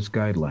virus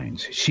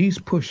guidelines. She's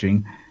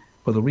pushing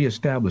for the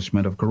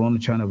reestablishment of Corona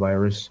China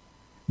virus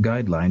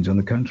guidelines in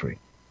the country.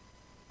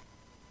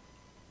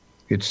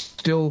 It's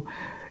still,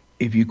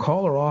 if you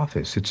call her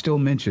office, it still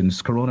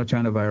mentions Corona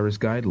China virus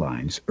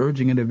guidelines,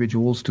 urging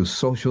individuals to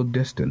social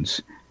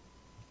distance.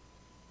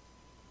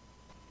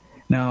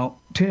 Now,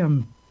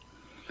 Tim,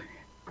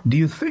 do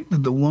you think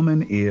that the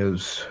woman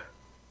is,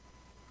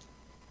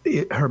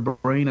 her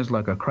brain is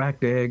like a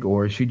cracked egg,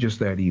 or is she just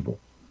that evil?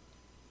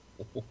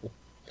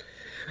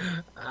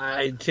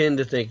 I tend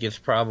to think it's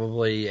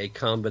probably a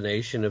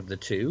combination of the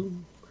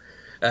two.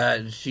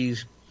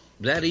 She's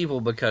that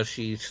evil because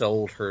she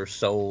sold her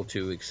soul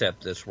to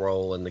accept this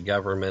role in the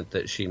government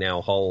that she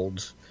now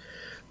holds.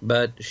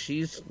 But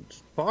she's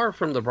far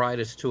from the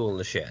brightest tool in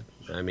the shed.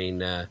 I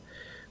mean,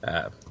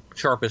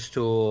 sharpest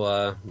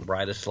tool,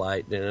 brightest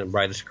light,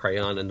 brightest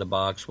crayon in the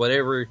box,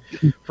 whatever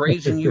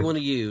phrasing you want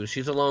to use.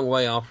 She's a long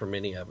way off from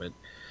any of it.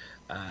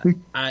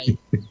 I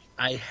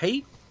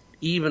hate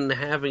even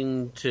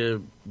having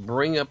to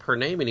bring up her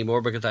name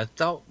anymore because I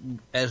thought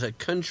as a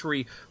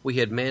country we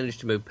had managed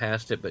to move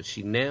past it, but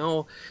she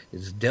now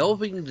is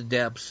delving into the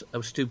depths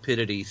of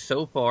stupidity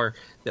so far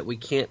that we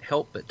can't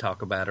help but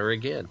talk about her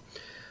again.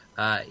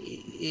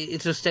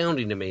 It's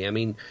astounding to me. I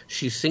mean,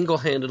 she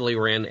single-handedly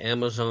ran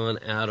Amazon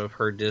out of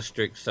her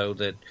district so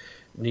that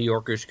New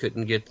Yorkers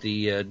couldn't get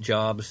the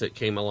jobs that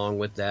came along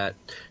with that.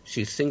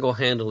 She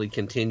single-handedly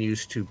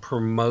continues to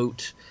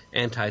promote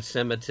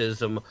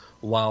anti-Semitism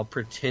while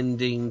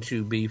pretending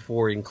to be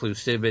for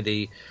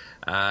inclusivity.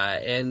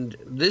 And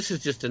this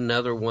is just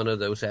another one of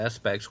those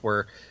aspects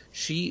where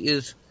she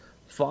is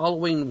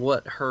following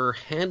what her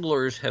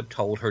handlers have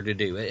told her to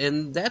do.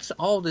 And that's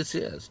all this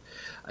is.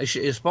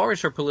 As far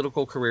as her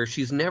political career,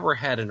 she's never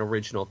had an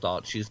original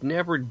thought. She's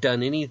never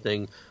done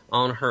anything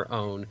on her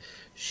own.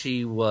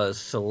 She was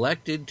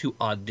selected to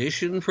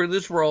audition for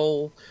this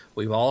role.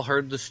 We've all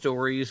heard the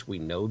stories. We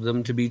know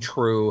them to be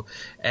true.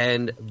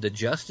 And the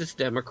Justice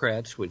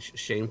Democrats, which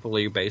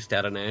shamefully are based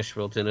out of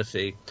Nashville,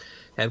 Tennessee,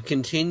 have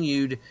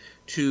continued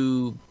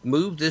to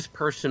move this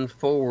person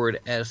forward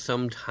as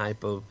some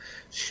type of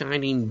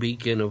shining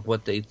beacon of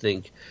what they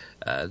think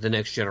the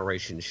next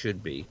generation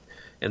should be.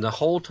 And the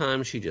whole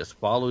time she just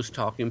follows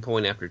talking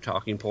point after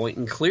talking point,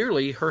 and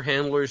clearly her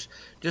handlers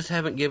just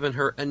haven't given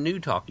her a new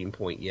talking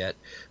point yet.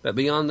 But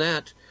beyond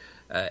that,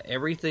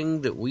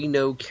 everything that we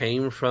know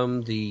came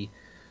from the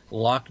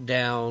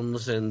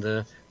lockdowns and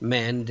the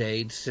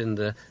mandates and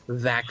the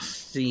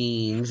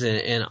vaccines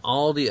and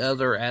all the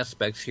other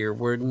aspects here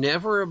were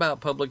never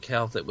about public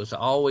health. It was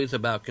always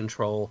about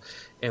control,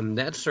 and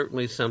that's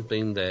certainly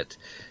something that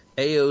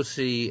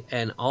AOC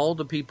and all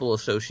the people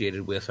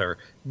associated with her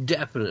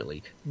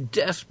definitely,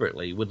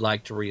 desperately would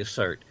like to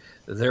reassert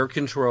their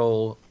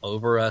control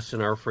over us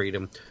and our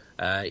freedom.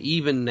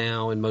 Even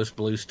now in most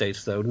blue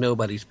states, though,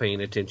 nobody's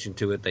paying attention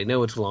to it. They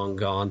know it's long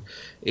gone.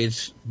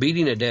 It's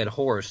beating a dead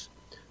horse,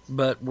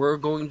 but we're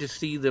going to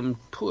see them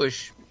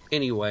push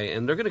anyway,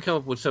 and they're going to come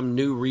up with some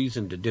new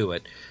reason to do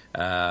it.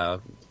 I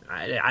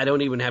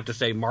don't even have to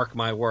say mark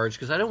my words,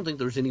 because I don't think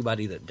there's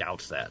anybody that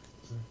doubts that.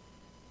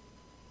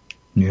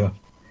 Yeah.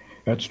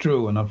 That's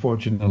true, and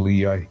unfortunately,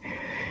 you're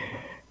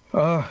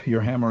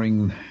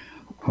hammering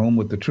home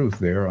with the truth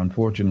there,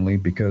 unfortunately,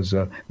 because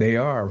they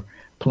are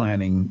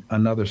planning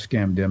another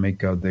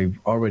scamdemic. They've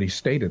already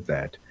stated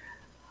that.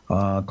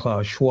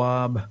 Klaus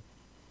Schwab,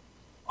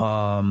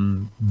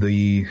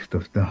 the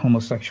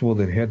homosexual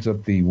that heads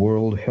up the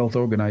World Health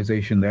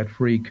Organization, that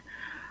freak,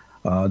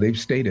 they've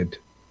stated,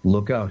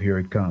 look out, here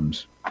it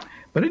comes.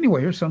 But anyway,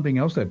 here's something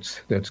else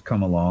that's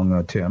come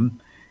along, Tim.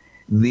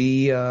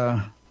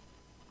 The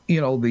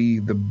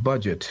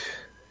budget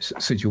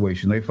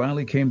situation. They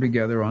finally came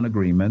together on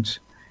agreements.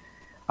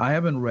 I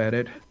haven't read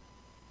it,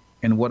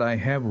 and what I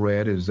have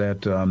read is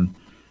that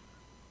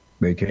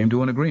they came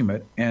to an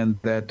agreement, and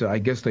that I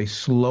guess they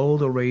slow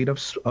the rate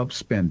of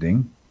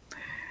spending.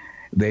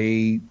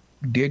 They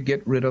did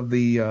get rid of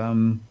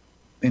the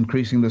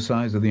increasing the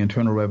size of the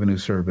Internal Revenue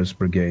Service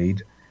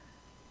Brigade,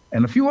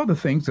 and a few other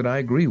things that I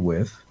agree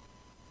with.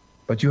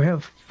 But you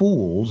have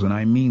fools, and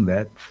I mean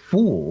that,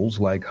 fools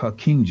like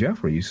Hakeem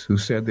Jeffries, who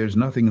said there's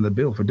nothing in the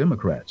bill for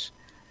Democrats.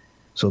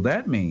 So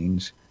that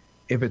means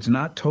if it's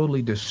not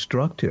totally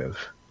destructive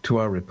to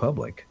our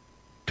republic,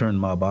 turned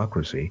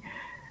mobocracy,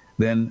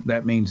 then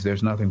that means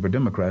there's nothing for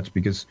Democrats,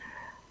 because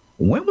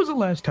when was the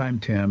last time,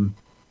 Tim,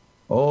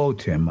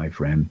 Tim, my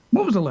friend,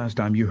 when was the last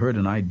time you heard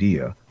an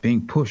idea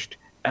being pushed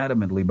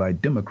adamantly by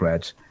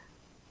Democrats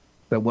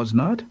that was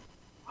not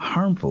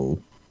harmful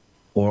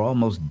or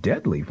almost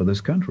deadly for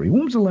this country?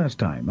 When was the last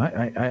time?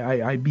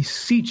 I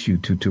beseech you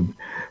to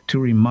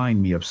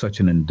remind me of such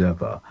an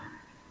endeavor.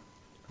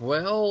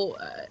 Well,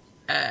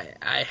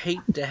 I hate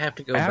to have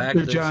to go back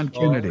After this John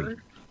far. Kennedy.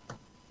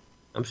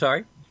 I'm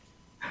sorry?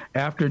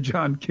 After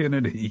John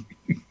Kennedy.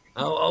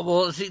 Oh,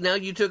 well, see, now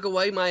you took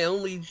away my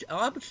only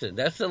option.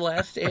 That's the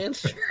last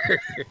answer.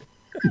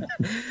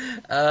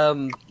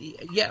 Of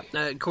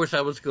course, I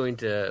was going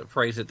to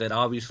phrase it that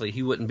obviously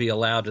he wouldn't be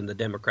allowed in the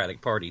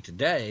Democratic Party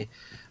today,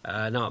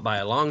 not by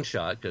a long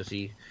shot, because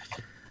he,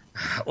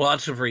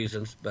 lots of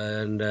reasons,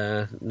 but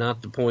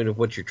not the point of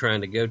what you're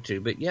trying to go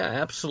to. But yeah,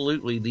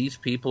 absolutely, these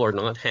people are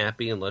not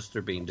happy unless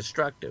they're being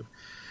destructive.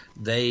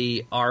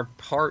 They are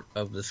part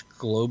of this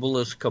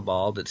globalist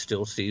cabal that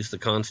still sees the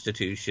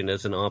Constitution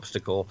as an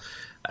obstacle,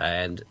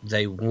 and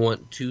they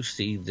want to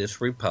see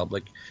this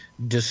republic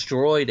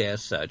destroyed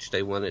as such.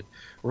 They want it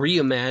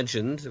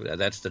reimagined.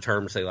 That's the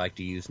terms they like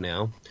to use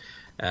now.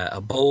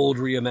 A bold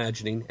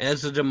reimagining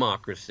as a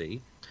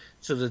democracy,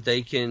 so that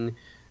they can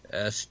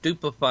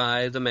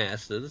stupefy the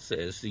masses,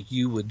 as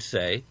you would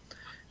say,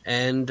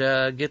 and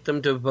get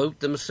them to vote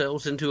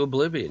themselves into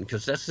oblivion,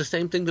 because that's the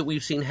same thing that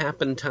we've seen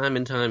happen time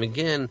and time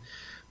again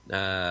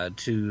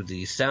to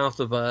the south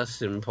of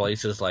us in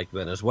places like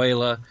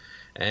Venezuela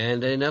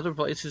and in other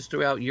places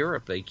throughout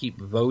Europe. They keep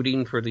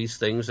voting for these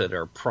things that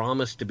are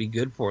promised to be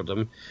good for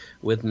them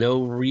with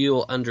no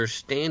real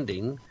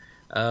understanding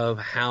of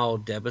how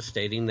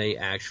devastating they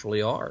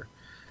actually are.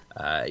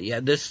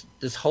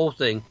 This whole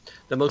thing,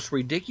 the most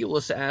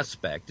ridiculous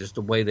aspect is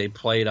the way they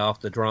played off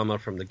the drama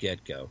from the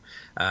get-go.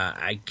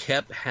 I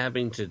kept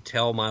having to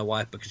tell my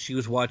wife, because she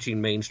was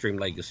watching mainstream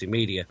legacy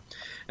media,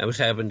 I was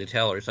having to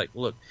tell her, it's like,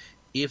 look,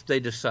 if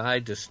they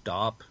decide to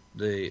stop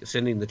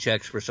sending the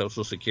checks for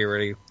Social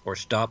Security or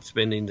stop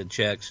spending the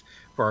checks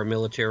for our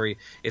military,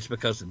 it's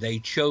because they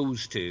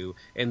chose to,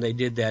 and they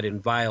did that in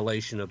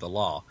violation of the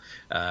law.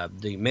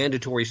 The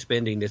mandatory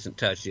spending isn't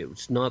touched.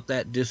 It's not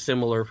that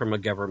dissimilar from a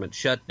government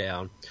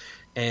shutdown.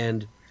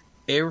 And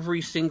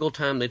every single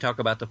time they talk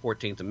about the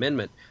 14th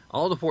Amendment,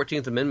 all the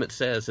 14th Amendment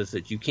says is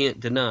that you can't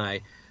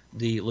deny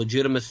the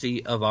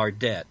legitimacy of our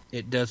debt.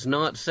 It does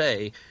not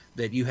say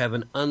that you have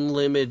an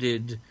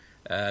unlimited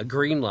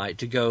green light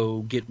to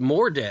go get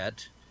more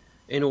debt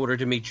in order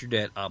to meet your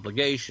debt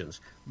obligations.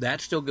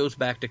 That still goes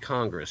back to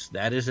Congress.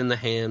 That is in the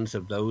hands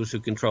of those who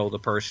control the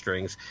purse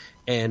strings.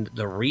 And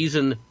the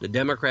reason the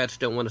Democrats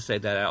don't want to say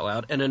that out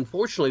loud, and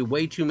unfortunately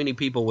way too many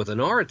people with an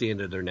R at the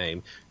end of their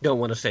name don't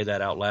want to say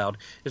that out loud,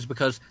 is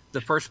because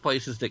the first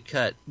places that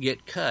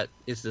get cut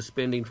is the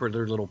spending for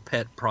their little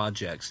pet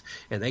projects.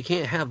 And they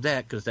can't have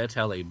that, because that's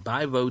how they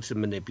buy votes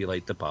and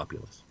manipulate the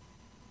populace.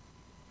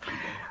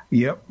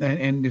 Yep,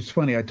 and it's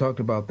funny, I talked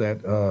about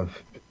that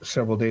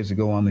several days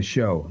ago on the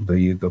show,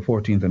 the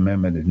 14th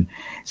Amendment. And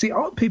see,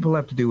 all people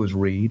have to do is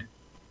read.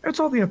 That's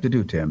all they have to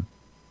do, Tim.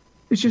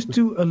 It's just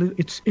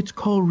it's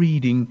called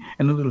reading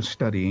and a little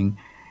studying,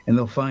 and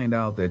they'll find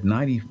out that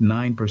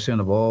 99%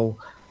 of all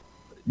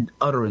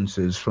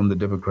utterances from the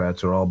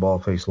Democrats are all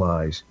bald-faced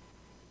lies.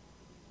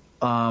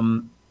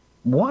 Want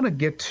to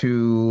get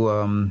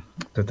to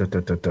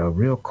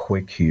real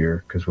quick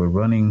here, because we're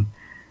running.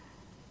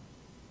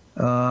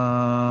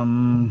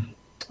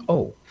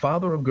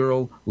 Father of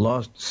girl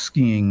lost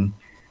skiing,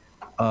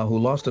 who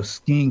lost a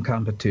skiing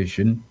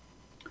competition.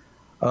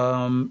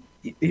 I'm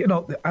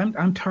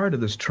tired of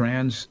this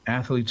trans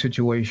athlete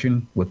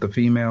situation with the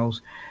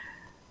females.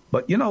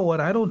 But you know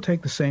what? I don't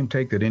take the same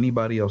take that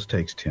anybody else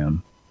takes,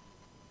 Tim.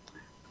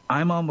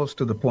 I'm almost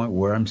to the point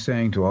where I'm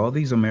saying to all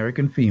these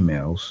American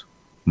females,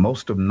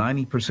 most of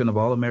 90% of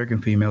all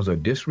American females are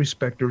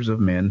disrespecters of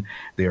men.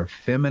 They are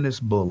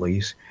feminist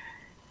bullies.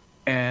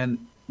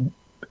 And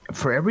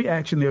for every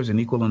action, there's an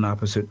equal and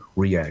opposite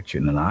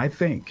reaction. And I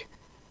think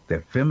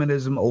that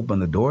feminism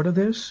opened the door to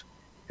this,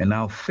 and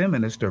now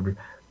feminists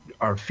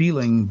are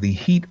feeling the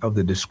heat of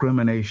the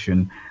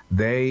discrimination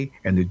they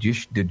and the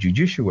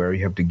judiciary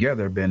have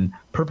together been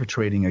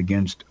perpetrating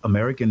against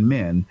American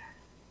men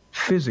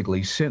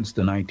physically since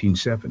the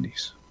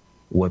 1970s.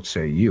 What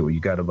say you? You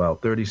got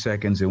about 30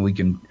 seconds, and we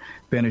can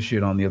finish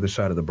it on the other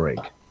side of the break.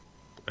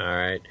 All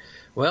right.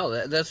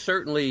 Well, that's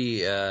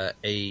certainly a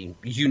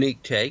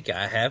unique take.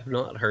 I have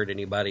not heard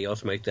anybody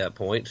else make that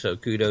point, so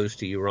kudos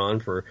to you, Ron,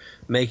 for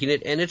making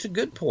it. And it's a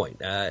good point.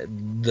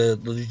 The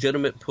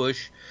legitimate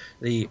push,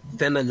 the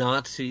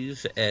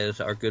feminazis,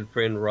 as our good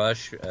friend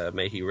Rush,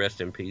 may he rest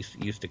in peace,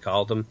 used to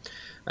call them,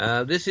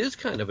 this is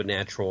kind of a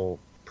natural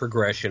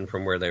progression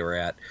from where they were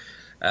at.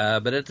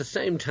 But at the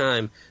same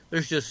time,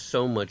 there's just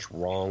so much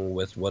wrong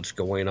with what's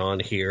going on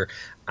here.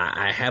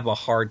 I have a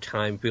hard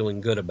time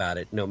feeling good about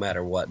it no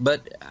matter what.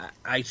 But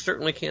I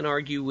certainly can't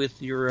argue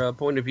with your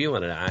point of view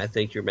on it. I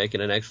think you're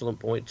making an excellent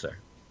point, sir.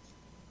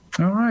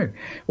 All right.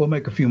 We'll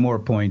make a few more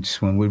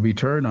points when we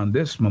return on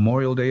this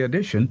Memorial Day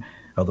edition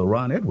of the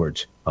Ron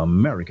Edwards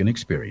American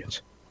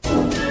Experience.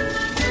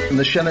 In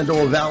the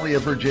Shenandoah Valley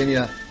of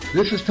Virginia,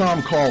 this is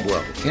Tom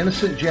Caldwell,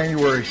 innocent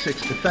January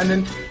 6th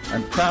defendant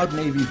and proud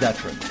Navy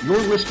veteran.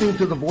 You're listening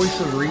to the voice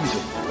of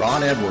reason,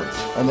 Ron Edwards,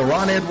 on the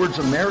Ron Edwards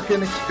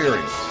American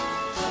Experience.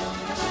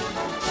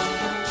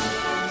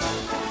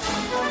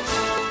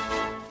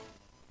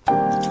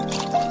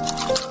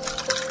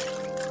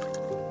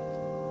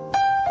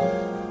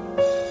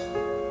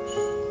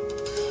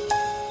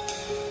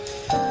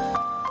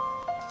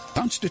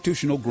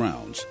 Constitutional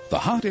Grounds, the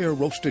hot air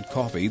roasted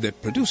coffee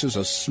that produces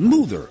a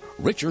smoother,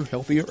 richer,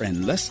 healthier,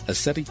 and less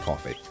acidic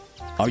coffee.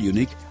 Our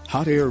unique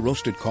hot air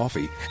roasted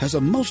coffee has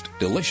a most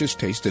delicious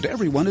taste that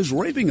everyone is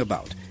raving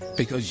about.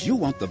 Because you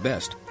want the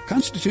best,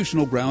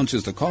 Constitutional Grounds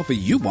is the coffee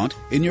you want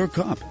in your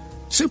cup.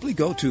 Simply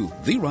go to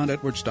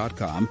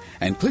theronedwards.com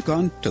and click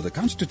on to the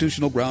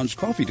Constitutional Grounds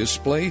coffee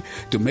display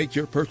to make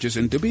your purchase,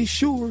 and to be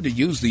sure to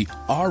use the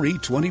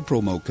RE20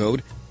 promo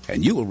code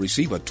and you will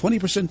receive a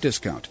 20%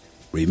 discount.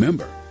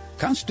 Remember,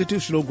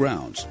 Constitutional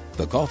Grounds,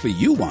 the coffee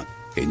you want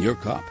in your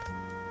cup.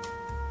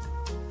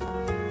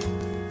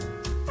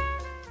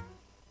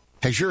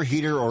 Has your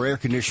heater or air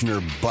conditioner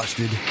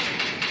busted?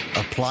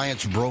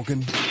 Appliance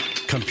broken?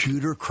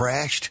 Computer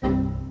crashed?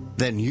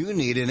 Then you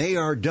need an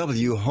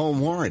ARW home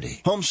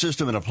warranty. Home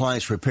system and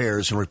appliance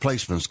repairs and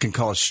replacements can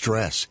cause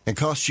stress and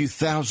cost you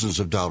thousands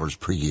of dollars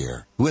per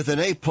year. With an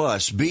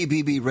A-plus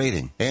BBB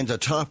rating and a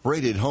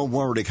top-rated home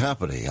warranty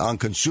company on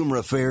Consumer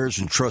Affairs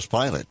and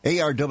Trustpilot,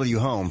 ARW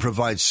Home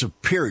provides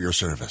superior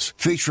service,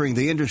 featuring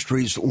the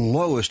industry's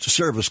lowest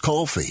service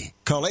call fee.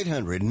 Call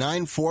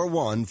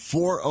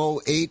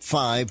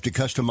 800-941-4085 to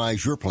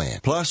customize your plan.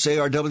 Plus,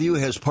 ARW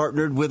has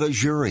partnered with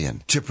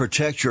Azurian to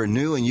protect your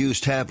new and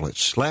used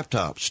tablets,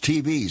 laptops,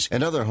 TVs,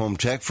 and other home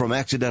tech from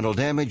accidental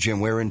damage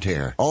and wear and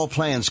tear. All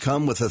plans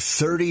come with a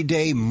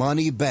 30-day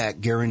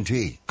money-back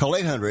guarantee. Call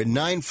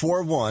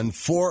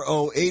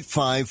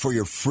 800-941-4085 for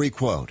your free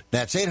quote.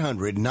 That's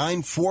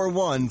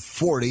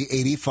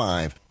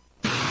 800-941-4085.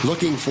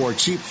 Looking for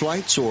cheap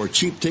flights or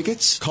cheap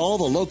tickets? Call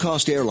the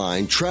low-cost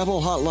airline travel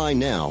hotline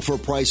now for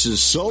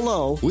prices so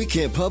low we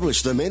can't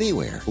publish them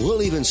anywhere.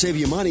 We'll even save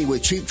you money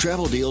with cheap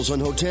travel deals on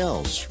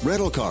hotels,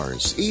 rental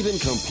cars, even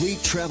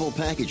complete travel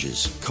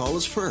packages. Call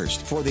us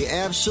first for the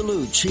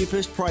absolute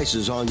cheapest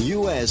prices on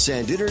U.S.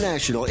 and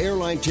international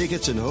airline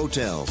tickets and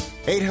hotels.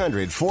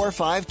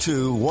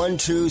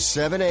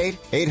 800-452-1278.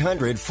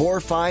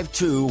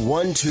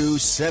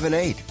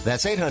 800-452-1278.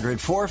 That's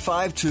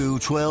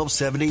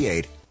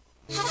 800-452-1278.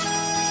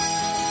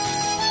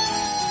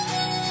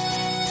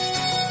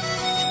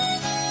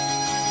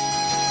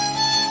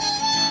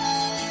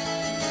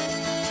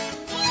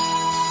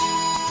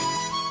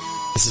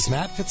 This is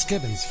Matt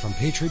Fitzgibbons from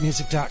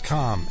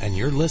PatriotMusic.com, and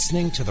you're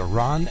listening to the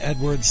Ron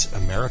Edwards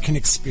American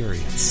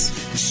Experience.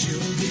 She'll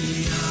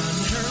be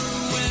on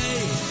her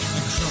way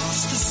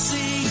across the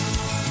sea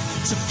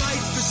to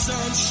fight for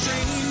some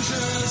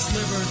stranger's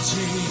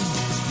liberty,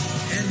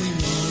 and we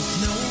won't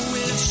know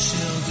if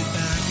she'll be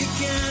back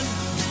again.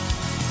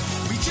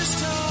 We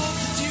just hope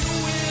that you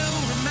will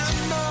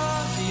remember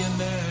the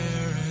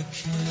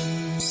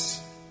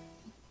Americans.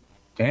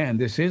 And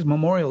this is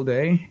Memorial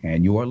Day,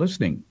 and you are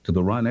listening to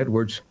the Ron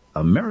Edwards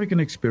American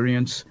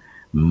Experience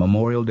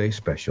Memorial Day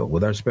Special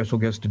with our special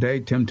guest today,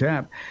 Tim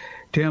Tapp.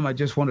 Tim, I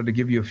just wanted to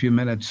give you a few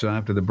minutes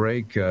after the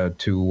break I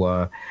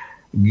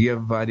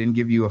didn't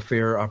give you a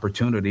fair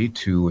opportunity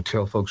to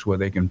tell folks where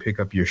they can pick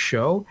up your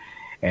show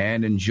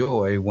and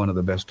enjoy one of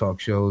the best talk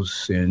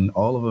shows in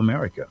all of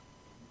America.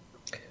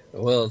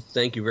 Well,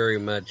 thank you very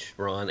much,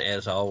 Ron,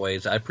 as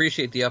always. I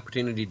appreciate the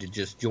opportunity to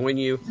just join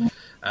you,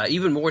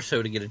 even more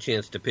so to get a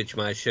chance to pitch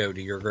my show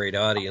to your great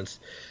audience.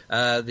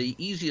 The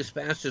easiest,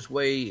 fastest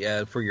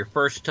way for your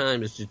first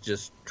time is to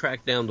just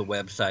track down the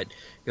website.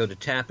 Go to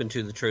Tap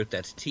Into the Truth.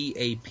 That's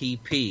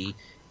TAPP,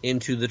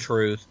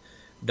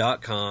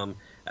 intothetruth.com.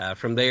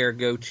 From there,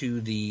 go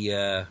to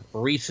the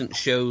recent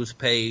shows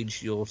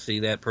page. You'll see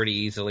that pretty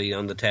easily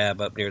on the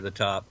tab up near the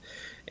top.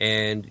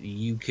 And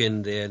you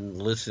can then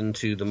listen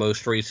to the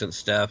most recent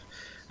stuff.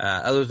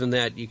 Other than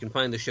that, you can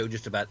find the show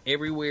just about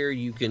everywhere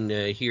you can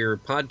hear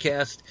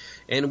podcasts.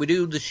 And we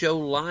do the show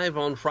live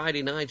on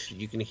Friday nights.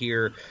 You can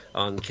hear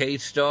on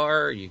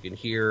K-Star. You can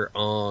hear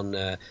on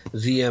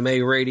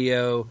ZMA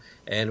Radio.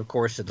 And, of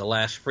course, at The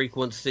Last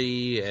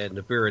Frequency and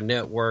the Vera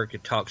Network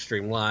at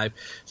TalkStream Live.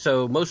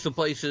 So most of the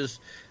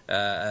places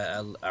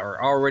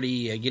are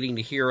already getting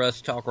to hear us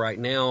talk right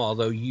now,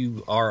 although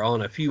you are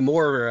on a few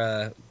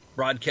more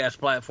broadcast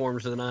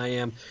platforms than I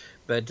am.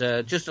 But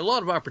just a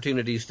lot of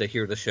opportunities to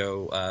hear the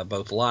show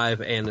both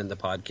live and in the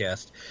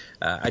podcast.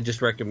 I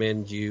just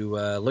recommend you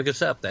look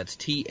us up. That's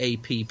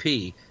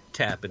TAPP,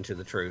 tap into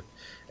the truth.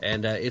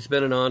 And it's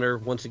been an honor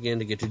once again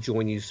to get to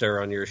join you,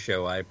 sir, on your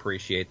show. I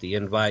appreciate the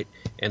invite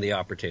and the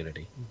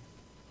opportunity.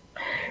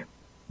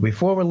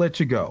 Before we let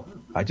you go,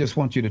 I just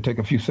want you to take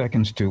a few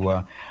seconds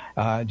to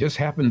just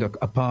happened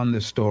upon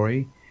this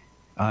story.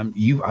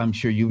 I'm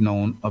sure you've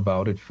known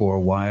about it for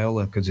a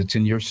while because it's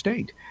in your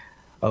state.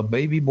 A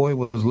baby boy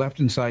was left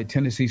inside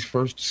Tennessee's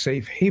first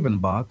safe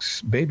haven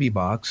baby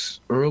box,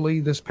 early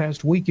this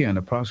past weekend,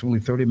 approximately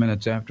 30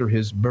 minutes after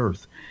his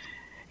birth.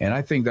 And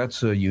I think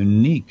that's a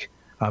unique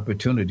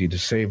opportunity to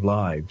save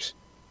lives.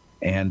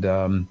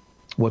 And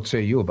what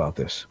say you about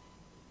this?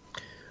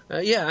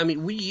 Yeah, I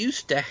mean, we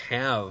used to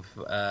have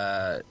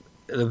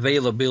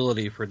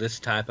availability for this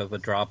type of a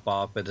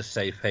drop-off at a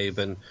safe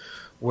haven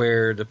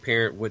where the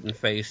parent wouldn't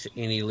face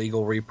any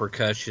legal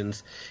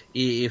repercussions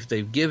if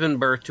they've given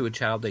birth to a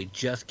child they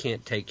just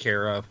can't take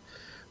care of.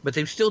 But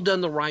they've still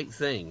done the right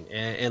thing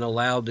and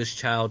allowed this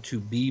child to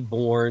be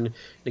born,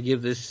 to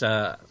give this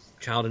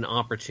child an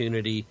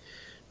opportunity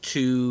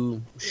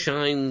to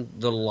shine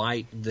the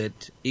light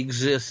that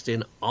exists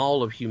in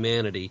all of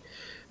humanity.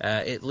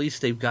 At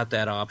least they've got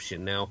that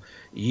option. Now,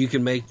 you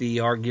can make the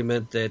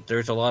argument that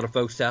there's a lot of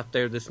folks out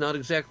there that's not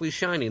exactly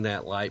shining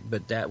that light,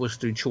 but that was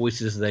through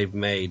choices they've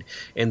made,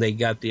 and they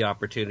got the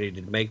opportunity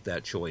to make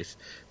that choice.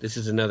 This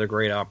is another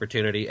great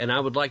opportunity, and I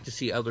would like to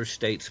see other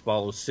states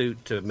follow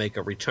suit to make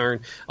a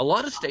return. A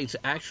lot of states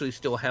actually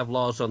still have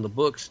laws on the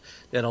books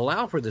that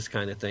allow for this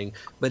kind of thing,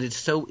 but it's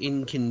so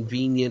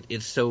inconvenient.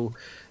 It's so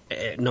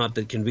not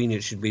that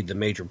convenience should be the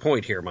major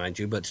point here, mind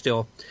you, but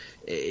still,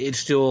 it's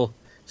still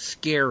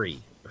scary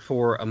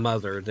for a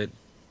mother that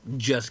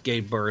just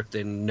gave birth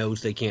and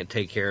knows they can't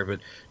take care of it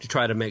to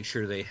try to make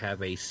sure they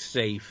have a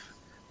safe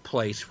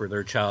place for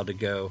their child to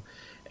go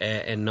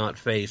and not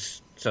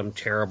face some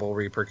terrible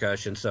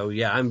repercussions. So,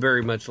 yeah, I'm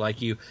very much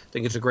like you. I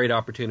think it's a great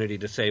opportunity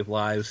to save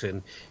lives,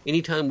 and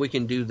anytime we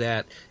can do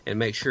that and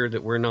make sure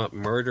that we're not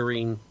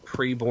murdering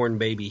preborn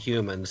baby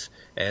humans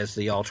as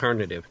the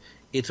alternative,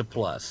 it's a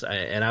plus,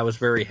 and I was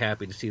very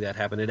happy to see that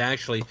happen. It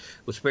actually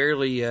was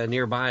fairly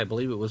nearby. I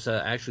believe it was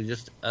actually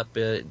just up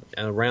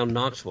around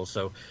Knoxville,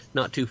 so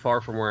not too far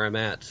from where I'm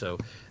at. So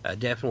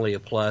definitely a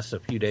plus. A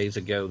few days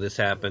ago this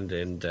happened,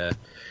 and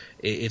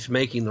it's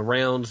making the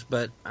rounds,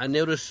 but I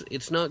notice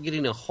it's not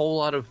getting a whole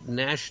lot of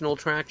national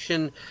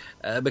traction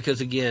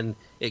because, again,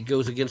 it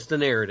goes against the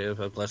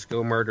narrative of let's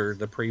go murder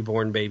the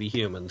preborn baby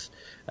humans.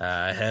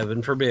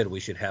 Heaven forbid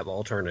we should have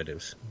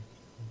alternatives.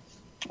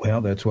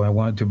 Well, that's why I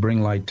wanted to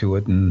bring light to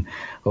it, and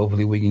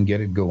hopefully we can get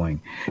it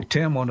going.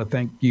 Tim, I want to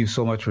thank you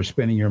so much for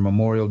spending your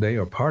Memorial Day,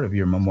 or part of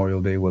your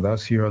Memorial Day, with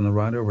us here on the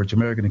Ron Edwards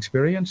American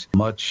Experience.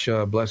 Much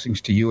blessings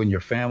to you and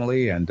your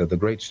family and the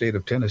great state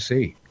of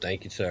Tennessee.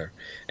 Thank you, sir.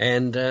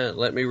 And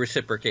let me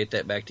reciprocate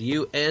that back to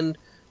you and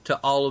to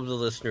all of the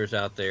listeners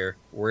out there,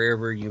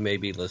 wherever you may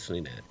be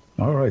listening at.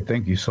 All right.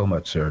 Thank you so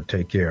much, sir.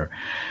 Take care.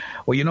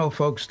 Well, you know,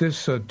 folks,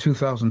 this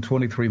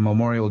 2023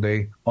 Memorial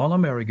Day, all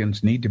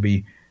Americans need to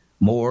be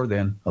more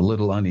than a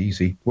little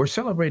uneasy. We're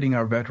celebrating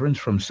our veterans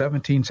from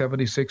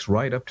 1776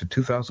 right up to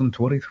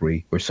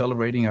 2023. We're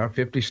celebrating our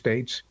 50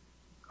 states,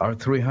 our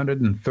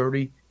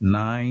 340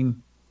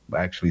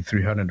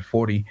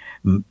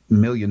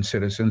 million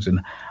citizens,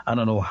 and I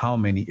don't know how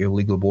many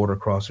illegal border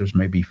crossers,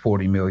 maybe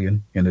 40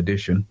 million in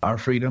addition. Our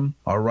freedom,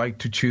 our right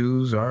to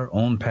choose our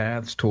own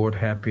paths toward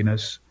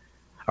happiness,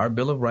 our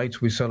Bill of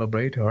Rights we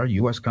celebrate, our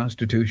U.S.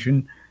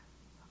 Constitution,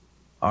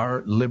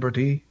 our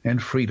liberty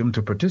and freedom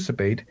to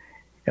participate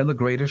in the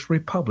greatest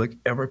republic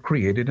ever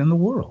created in the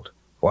world.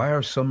 Why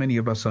are so many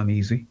of us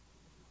uneasy?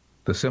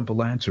 The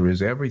simple answer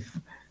is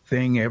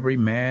everything every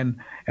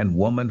man and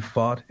woman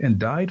fought and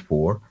died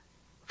for,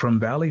 from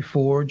Valley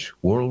Forge,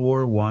 World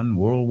War I,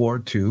 World War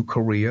II,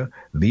 Korea,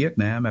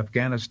 Vietnam,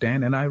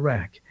 Afghanistan, and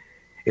Iraq,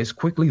 is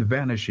quickly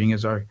vanishing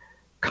as our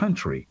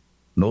country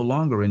no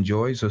longer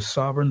enjoys a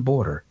sovereign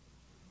border.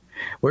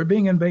 We're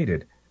being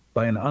invaded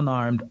by an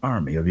unarmed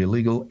army of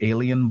illegal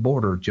alien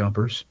border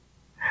jumpers.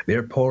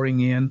 They're pouring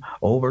in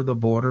over the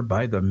border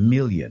by the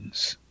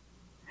millions.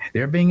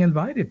 They're being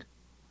invited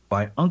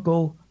by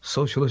Uncle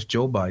Socialist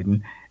Joe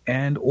Biden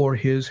and or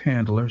his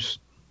handlers.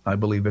 I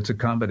believe it's a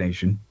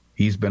combination.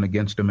 He's been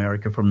against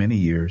America for many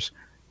years.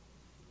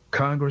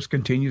 Congress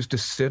continues to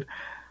sit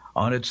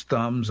on its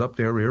thumbs up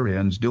their rear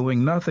ends,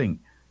 doing nothing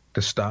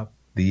to stop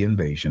the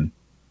invasion.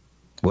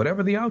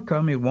 Whatever the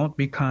outcome, it won't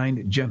be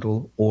kind,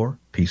 gentle, or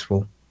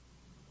peaceful.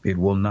 It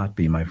will not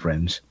be, my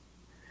friends.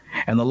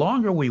 And the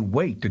longer we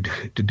wait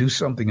to do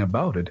something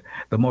about it,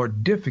 the more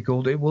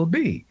difficult it will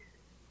be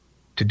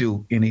to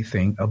do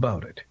anything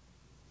about it.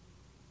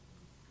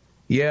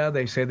 Yeah,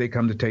 they say they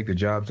come to take the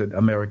jobs that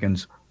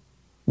Americans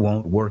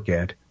won't work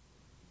at,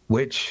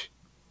 which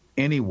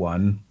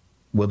anyone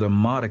with a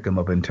modicum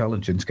of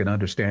intelligence can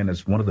understand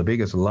as one of the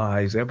biggest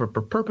lies ever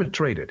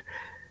perpetrated.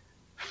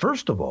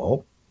 First of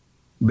all,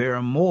 there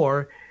are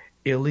more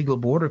illegal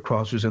border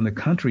crossers in the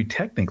country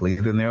technically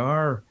than there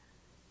are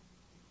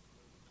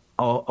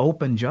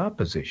open job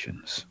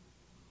positions.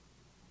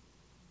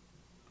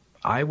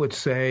 I would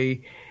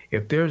say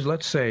if there's,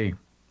 let's say,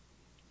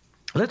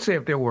 Let's say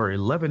if there were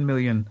 11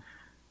 million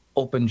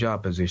open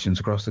job positions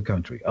across the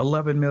country,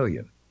 11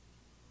 million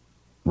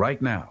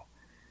right now,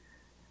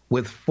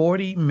 with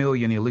 40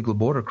 million illegal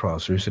border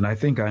crossers, and I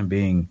think I'm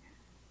being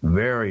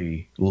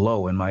very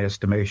low in my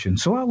estimation,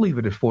 so I'll leave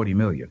it at 40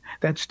 million.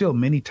 That's still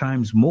many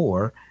times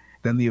more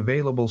than the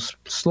available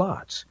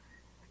slots.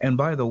 And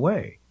by the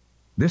way,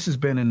 this has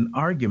been an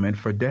argument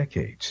for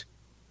decades.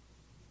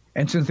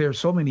 And since there are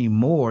so many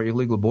more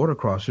illegal border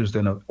crossers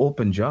than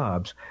open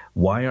jobs,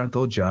 why aren't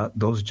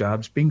those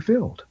jobs being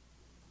filled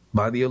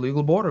by the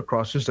illegal border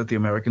crossers that the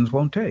Americans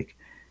won't take?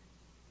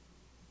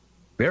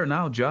 There are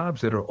now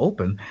jobs that are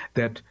open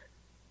that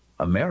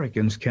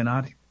Americans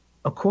cannot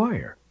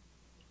acquire,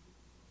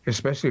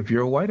 especially if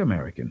you're a white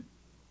American.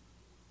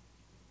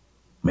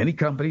 Many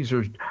companies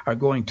are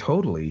going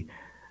totally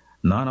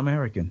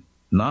non-American.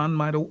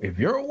 If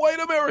you're a white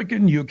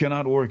American, you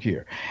cannot work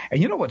here.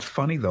 And you know what's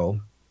funny,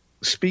 though?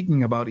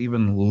 Speaking about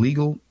even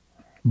legal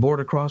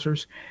border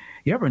crossers,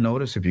 you ever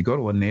notice if you go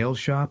to a nail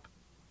shop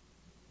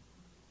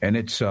and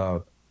it's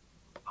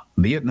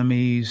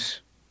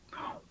Vietnamese,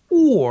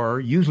 or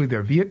usually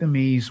they're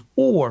Vietnamese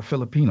or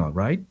Filipino,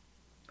 right?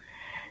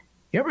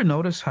 You ever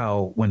notice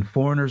how when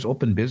foreigners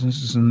open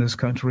businesses in this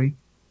country,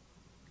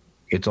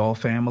 it's all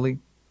family?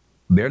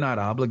 They're not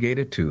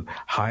obligated to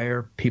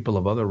hire people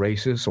of other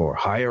races or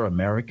hire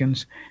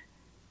Americans.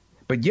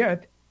 But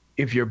yet,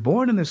 if you're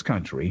born in this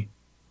country,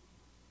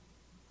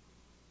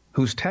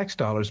 whose tax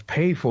dollars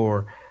pay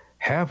for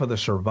half of the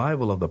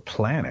survival of the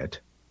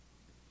planet,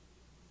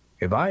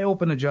 if I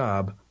open a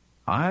job,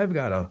 I've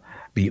got to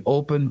be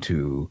open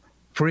to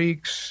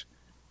freaks,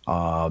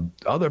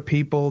 other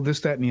people, this,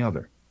 that, and the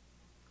other.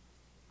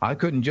 I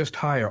couldn't just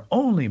hire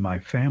only my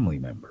family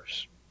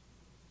members.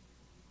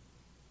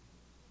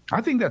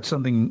 I think that's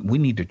something we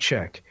need to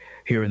check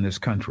here in this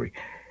country.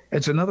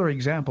 It's another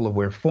example of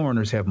where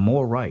foreigners have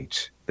more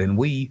rights than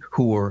we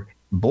who were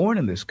born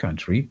in this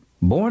country,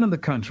 born in the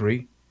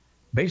country,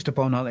 based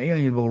upon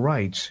unalienable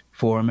rights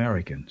for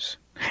Americans.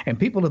 And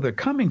people that are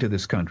coming to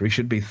this country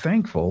should be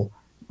thankful,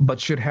 but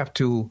should have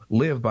to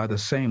live by the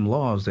same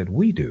laws that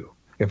we do.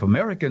 If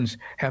Americans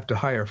have to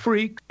hire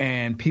freaks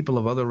and people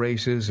of other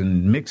races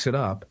and mix it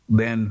up,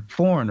 then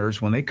foreigners,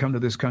 when they come to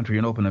this country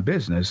and open a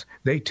business,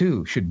 they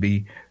too should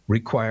be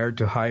required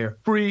to hire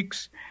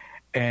freaks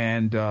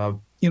and,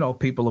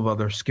 people of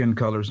other skin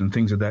colors and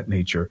things of that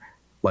nature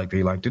like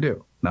they like to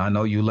do. Now, I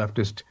know you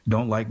leftists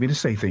don't like me to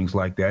say things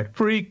like that,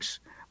 freaks,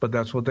 but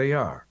that's what they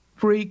are,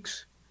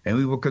 freaks. And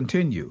we will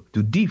continue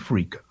to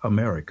defreak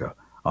America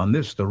on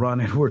this, the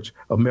Ron Edwards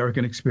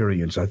American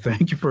Experience. I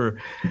thank you for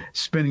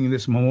spending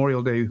this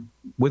Memorial Day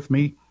with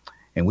me,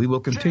 and we will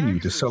continue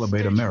to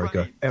celebrate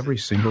America every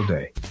single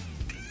day.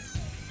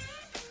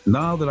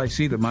 Now that I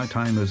see that my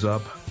time is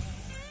up,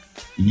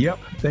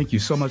 thank you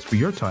so much for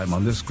your time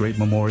on this great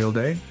Memorial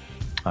Day.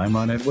 I'm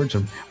Ron Edwards.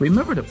 And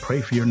remember to pray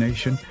for your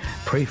nation,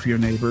 pray for your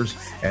neighbors,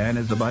 and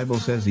as the Bible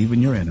says,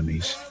 even your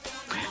enemies.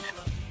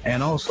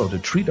 And also to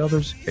treat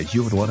others as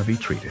you would want to be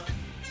treated.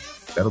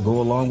 That'll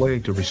go a long way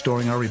to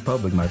restoring our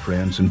republic, my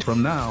friends. And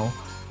from now,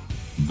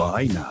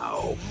 bye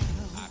now.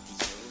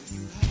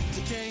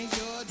 To change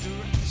your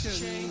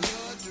direction,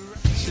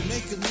 to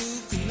make a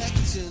new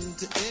connection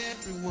to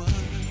everyone.